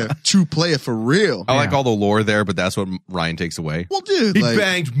 Yeah, true player for real. I like all the lore there, but that's what Ryan takes away. Well, dude, he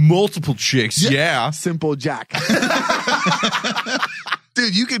banged multiple chicks. Yeah. Simple Jack.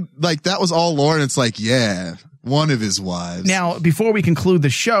 Dude, you could, like, that was all lore, and it's like, yeah, one of his wives. Now, before we conclude the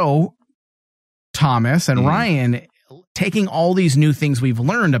show, Thomas and Ryan, taking all these new things we've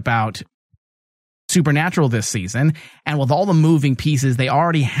learned about Supernatural this season, and with all the moving pieces they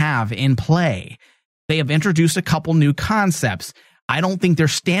already have in play, they have introduced a couple new concepts. I don't think they're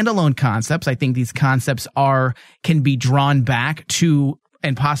standalone concepts. I think these concepts can be drawn back to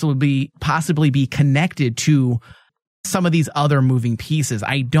and possibly be connected to some of these other moving pieces.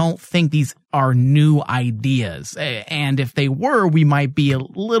 I don't think these are new ideas. And if they were, we might be a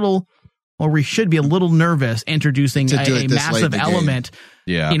little, or we should be a little nervous introducing a massive element,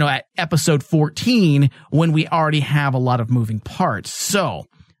 at episode 14 when we already have a lot of moving parts. So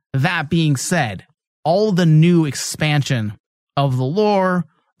that being said, all the new expansion of the lore,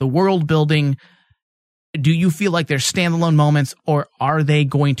 the world building, do you feel like they're standalone moments, or are they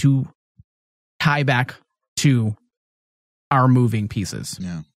going to tie back to our moving pieces?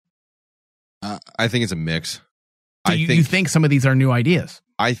 Yeah. I think it's a mix. So you think some of these are new ideas?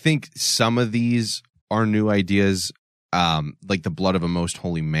 I think some of these are new ideas, like the blood of a most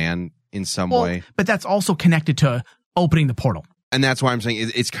holy man in some way. But that's also connected to opening the portal. And that's why I'm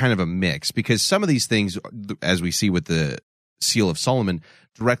saying it's kind of a mix, because some of these things, as we see with the Seal of Solomon,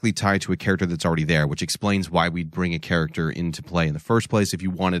 directly tie to a character that's already there, which explains why we'd bring a character into play in the first place if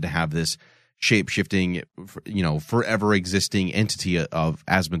you wanted to have this shape-shifting, forever existing entity of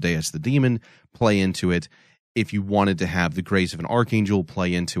Asmodeus the demon play into it. If you wanted to have the grace of an archangel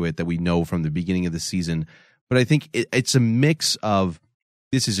play into it that we know from the beginning of the season. But I think it's a mix of,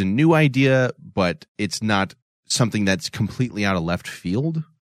 this is a new idea, but it's not something that's completely out of left field,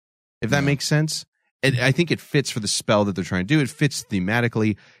 if that makes sense. And I think it fits for the spell that they're trying to do. It fits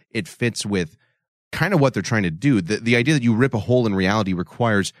thematically. It fits with kind of what they're trying to do. The idea that you rip a hole in reality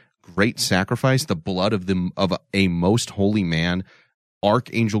requires great sacrifice, the blood of a most holy man,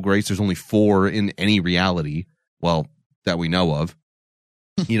 archangel grace. There's only 4 in any reality, well, that we know of.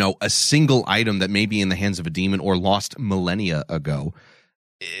 A single item that may be in the hands of a demon or lost millennia ago.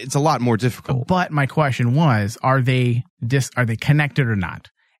 It's a lot more difficult. But my question was, are they connected or not?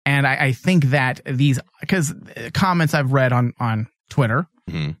 And I think that because comments I've read on Twitter,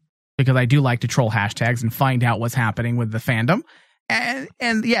 because I do like to troll hashtags and find out what's happening with the fandom.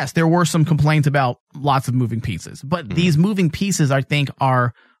 And yes, there were some complaints about lots of moving pieces, but these moving pieces, I think,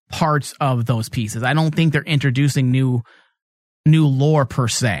 are parts of those pieces. I don't think they're introducing new lore per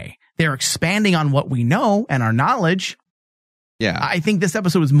se. They're expanding on what we know and our knowledge. Yeah. I think this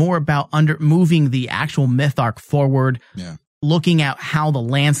episode is more about moving the actual myth arc forward. Yeah. Looking at how the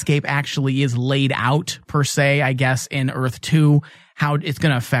landscape actually is laid out per se, I guess, in Earth 2, how it's going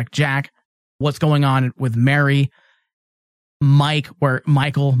to affect Jack, what's going on with Mary, Mike, were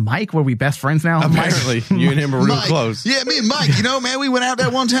we best friends now? Apparently, you and him are real close. Yeah, me and Mike, man, we went out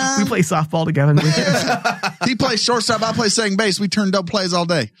that one time. We play softball together. He plays shortstop, I play second base. We turn double plays all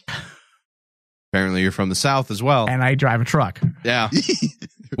day. Apparently, you're from the South as well. And I drive a truck. Yeah.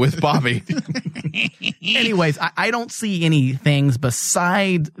 With Bobby. Anyways, I don't see any things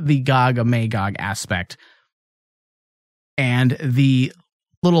beside the Gog of Magog aspect and the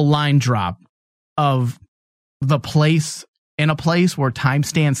little line drop of the place in a place where time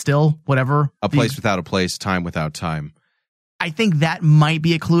stands still, whatever. A place without a place, time without time. I think that might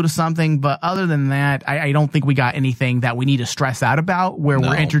be a clue to something, but other than that, I don't think we got anything that we need to stress out about where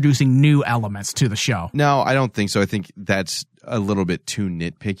we're introducing new elements to the show. No, I don't think so. I think that's a little bit too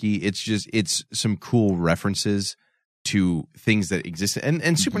nitpicky. It's some cool references to things that exist.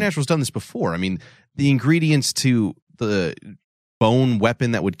 And Supernatural's done this before. I mean, the ingredients to the bone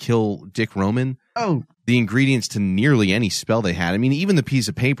weapon that would kill Dick Roman. Oh. The ingredients to nearly any spell they had. I mean, even the piece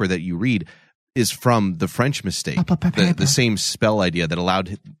of paper that you read is from the French mistake. The same spell idea that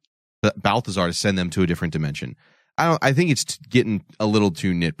allowed Balthazar to send them to a different dimension. I think it's getting a little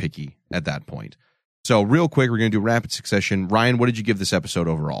too nitpicky at that point. So real quick, we're going to do rapid succession. Ryan, what did you give this episode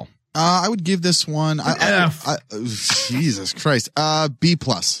overall? I would give this one Jesus Christ. B+.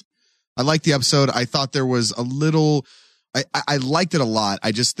 I liked the episode. I thought there was a little I liked it a lot.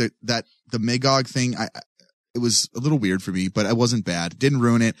 I just that the Magog thing, it was a little weird for me, but it wasn't bad. Didn't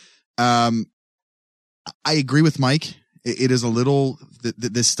ruin it. I agree with Mike. It is a little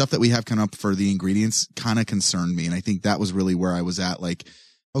this stuff that we have come up for the ingredients kind of concerned me, and I think that was really where I was at. Like,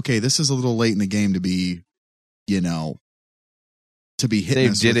 okay, this is a little late in the game to be, to be hitting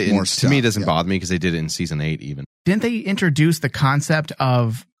us with more stuff. To me, it doesn't bother me because they did it in season 8 even. Didn't they introduce the concept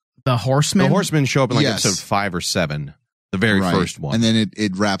of the Horsemen? The Horsemen show up in episode 5 or 7, the very first one, and then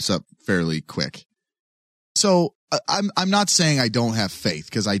it wraps up fairly quick. So I'm not saying I don't have faith,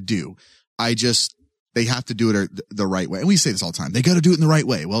 because I do. They have to do it the right way. And we say this all the time. They got to do it in the right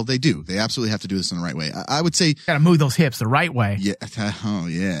way. Well, they do. They absolutely have to do this in the right way. I would say... Got to move those hips the right way. Yeah. Oh,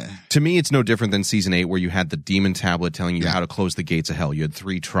 yeah. To me, it's no different than season 8, where you had the demon tablet telling you how to close the gates of hell. You had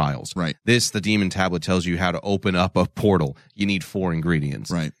 3 trials. Right. The demon tablet tells you how to open up a portal. You need 4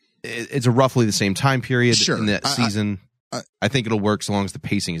 ingredients. Right. It's a roughly the same time period in that season. I think it'll work so long as the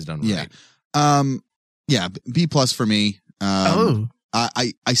pacing is done right. Yeah. B+ for me.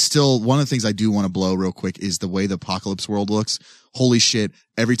 I still, one of the things I do want to blow real quick is the way the Apocalypse world looks. Holy shit.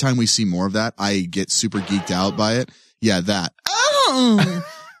 Every time we see more of that, I get super geeked out by it. Yeah, that.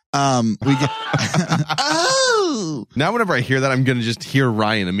 We get, Now whenever I hear that, I'm going to just hear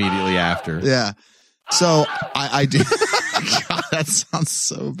Ryan immediately after. Yeah. So I do. God, that sounds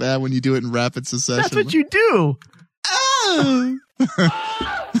so bad when you do it in rapid succession. That's what you do.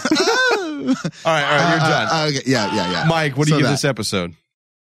 All right, you're done. Okay, yeah. Mike, what do you give this episode?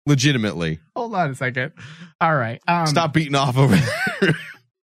 Legitimately. Hold on a second. All right. Stop beating off over there.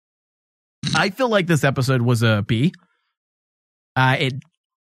 I feel like this episode was a B.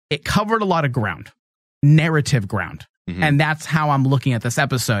 It covered a lot of ground, narrative ground. Mm-hmm. And that's how I'm looking at this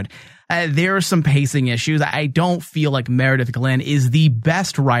episode. There are some pacing issues. I don't feel like Meredith Glenn is the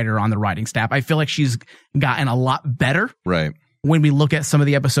best writer on the writing staff. I feel like she's gotten a lot better. Right. When we look at some of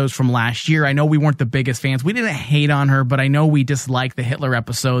the episodes from last year, I know we weren't the biggest fans. We didn't hate on her, but I know we disliked the Hitler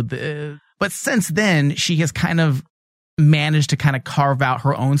episode. But since then, she has kind of managed to kind of carve out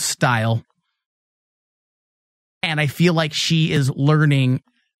her own style. And I feel like she is learning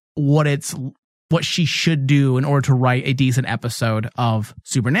what she should do in order to write a decent episode of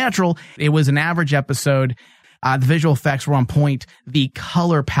Supernatural. It was an average episode. The visual effects were on point. The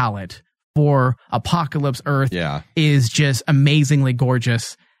color palette for Apocalypse Earth is just amazingly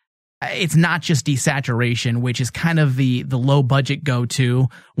gorgeous. It's not just desaturation, which is kind of the low budget go-to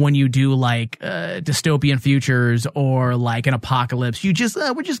when you do like dystopian futures or like an apocalypse. We're just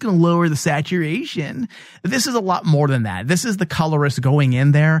going to lower the saturation. This is a lot more than that. This is the colorist going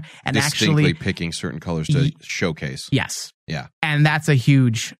in there and distinctly actually picking certain colors to showcase. Yes. Yeah. And that's a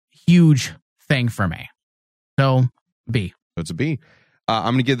huge, huge thing for me. So B. So it's a B.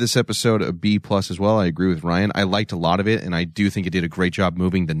 I'm going to give this episode a B+ as well. I agree with Ryan. I liked a lot of it, and I do think it did a great job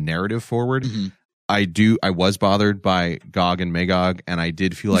moving the narrative forward. Mm-hmm. I was bothered by Gog and Magog, and I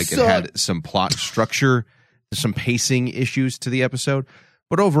did feel like it had some plot structure, some pacing issues to the episode.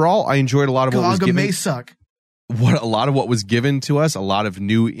 But overall, I enjoyed a lot of what was given. May suck. A lot of what was given to us, a lot of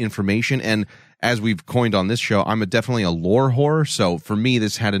new information, and as we've coined on this show, I'm definitely a lore whore. So for me,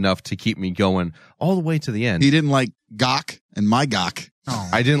 this had enough to keep me going all the way to the end. He didn't like Gok and my Gok. Oh.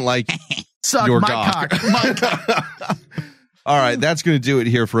 I didn't like Suck your my Gok. cock. My cock. All right, that's going to do it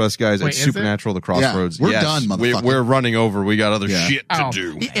here for us guys at Supernatural: The Crossroads. Yeah, we're done, motherfucker. We're running over. We got other shit to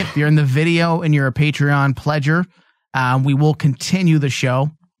do. If you're in the video and you're a Patreon pledger, we will continue the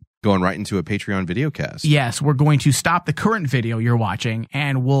show. Going right into a Patreon video cast. Yes, we're going to stop the current video you're watching,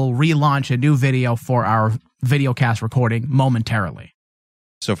 and we'll relaunch a new video for our video cast recording momentarily.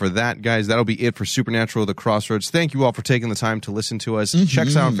 So for that, guys, that'll be it for Supernatural: The Crossroads. Thank you all for taking the time to listen to us. Mm-hmm. Check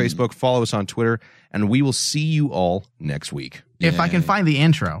us out on Facebook, follow us on Twitter, and we will see you all next week. If I can find the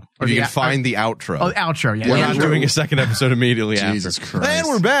intro. Or you can find the outro. Oh, the outro, yeah. We're not doing a second episode immediately Jesus after. Christ. And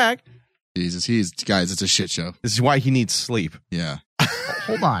we're back. Jesus, guys, it's a shit show. This is why he needs sleep. Yeah.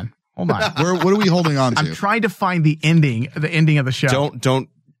 Hold on. What are we holding on to? I'm trying to find the ending of the show. Don't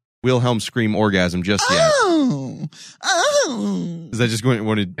Wilhelm scream orgasm just yet. Oh. Is that just what you're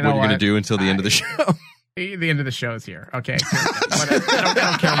going to do until the end of the show? The end of the show is here. Okay. I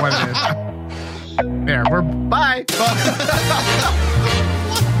don't care what it is. There, we're bye.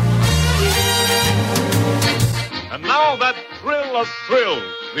 And now that thrill of thrills,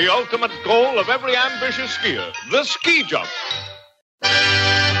 the ultimate goal of every ambitious skier, the ski jump.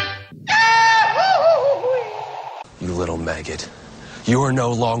 You little maggot. You are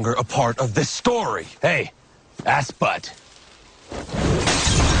no longer a part of this story. Hey, ass butt.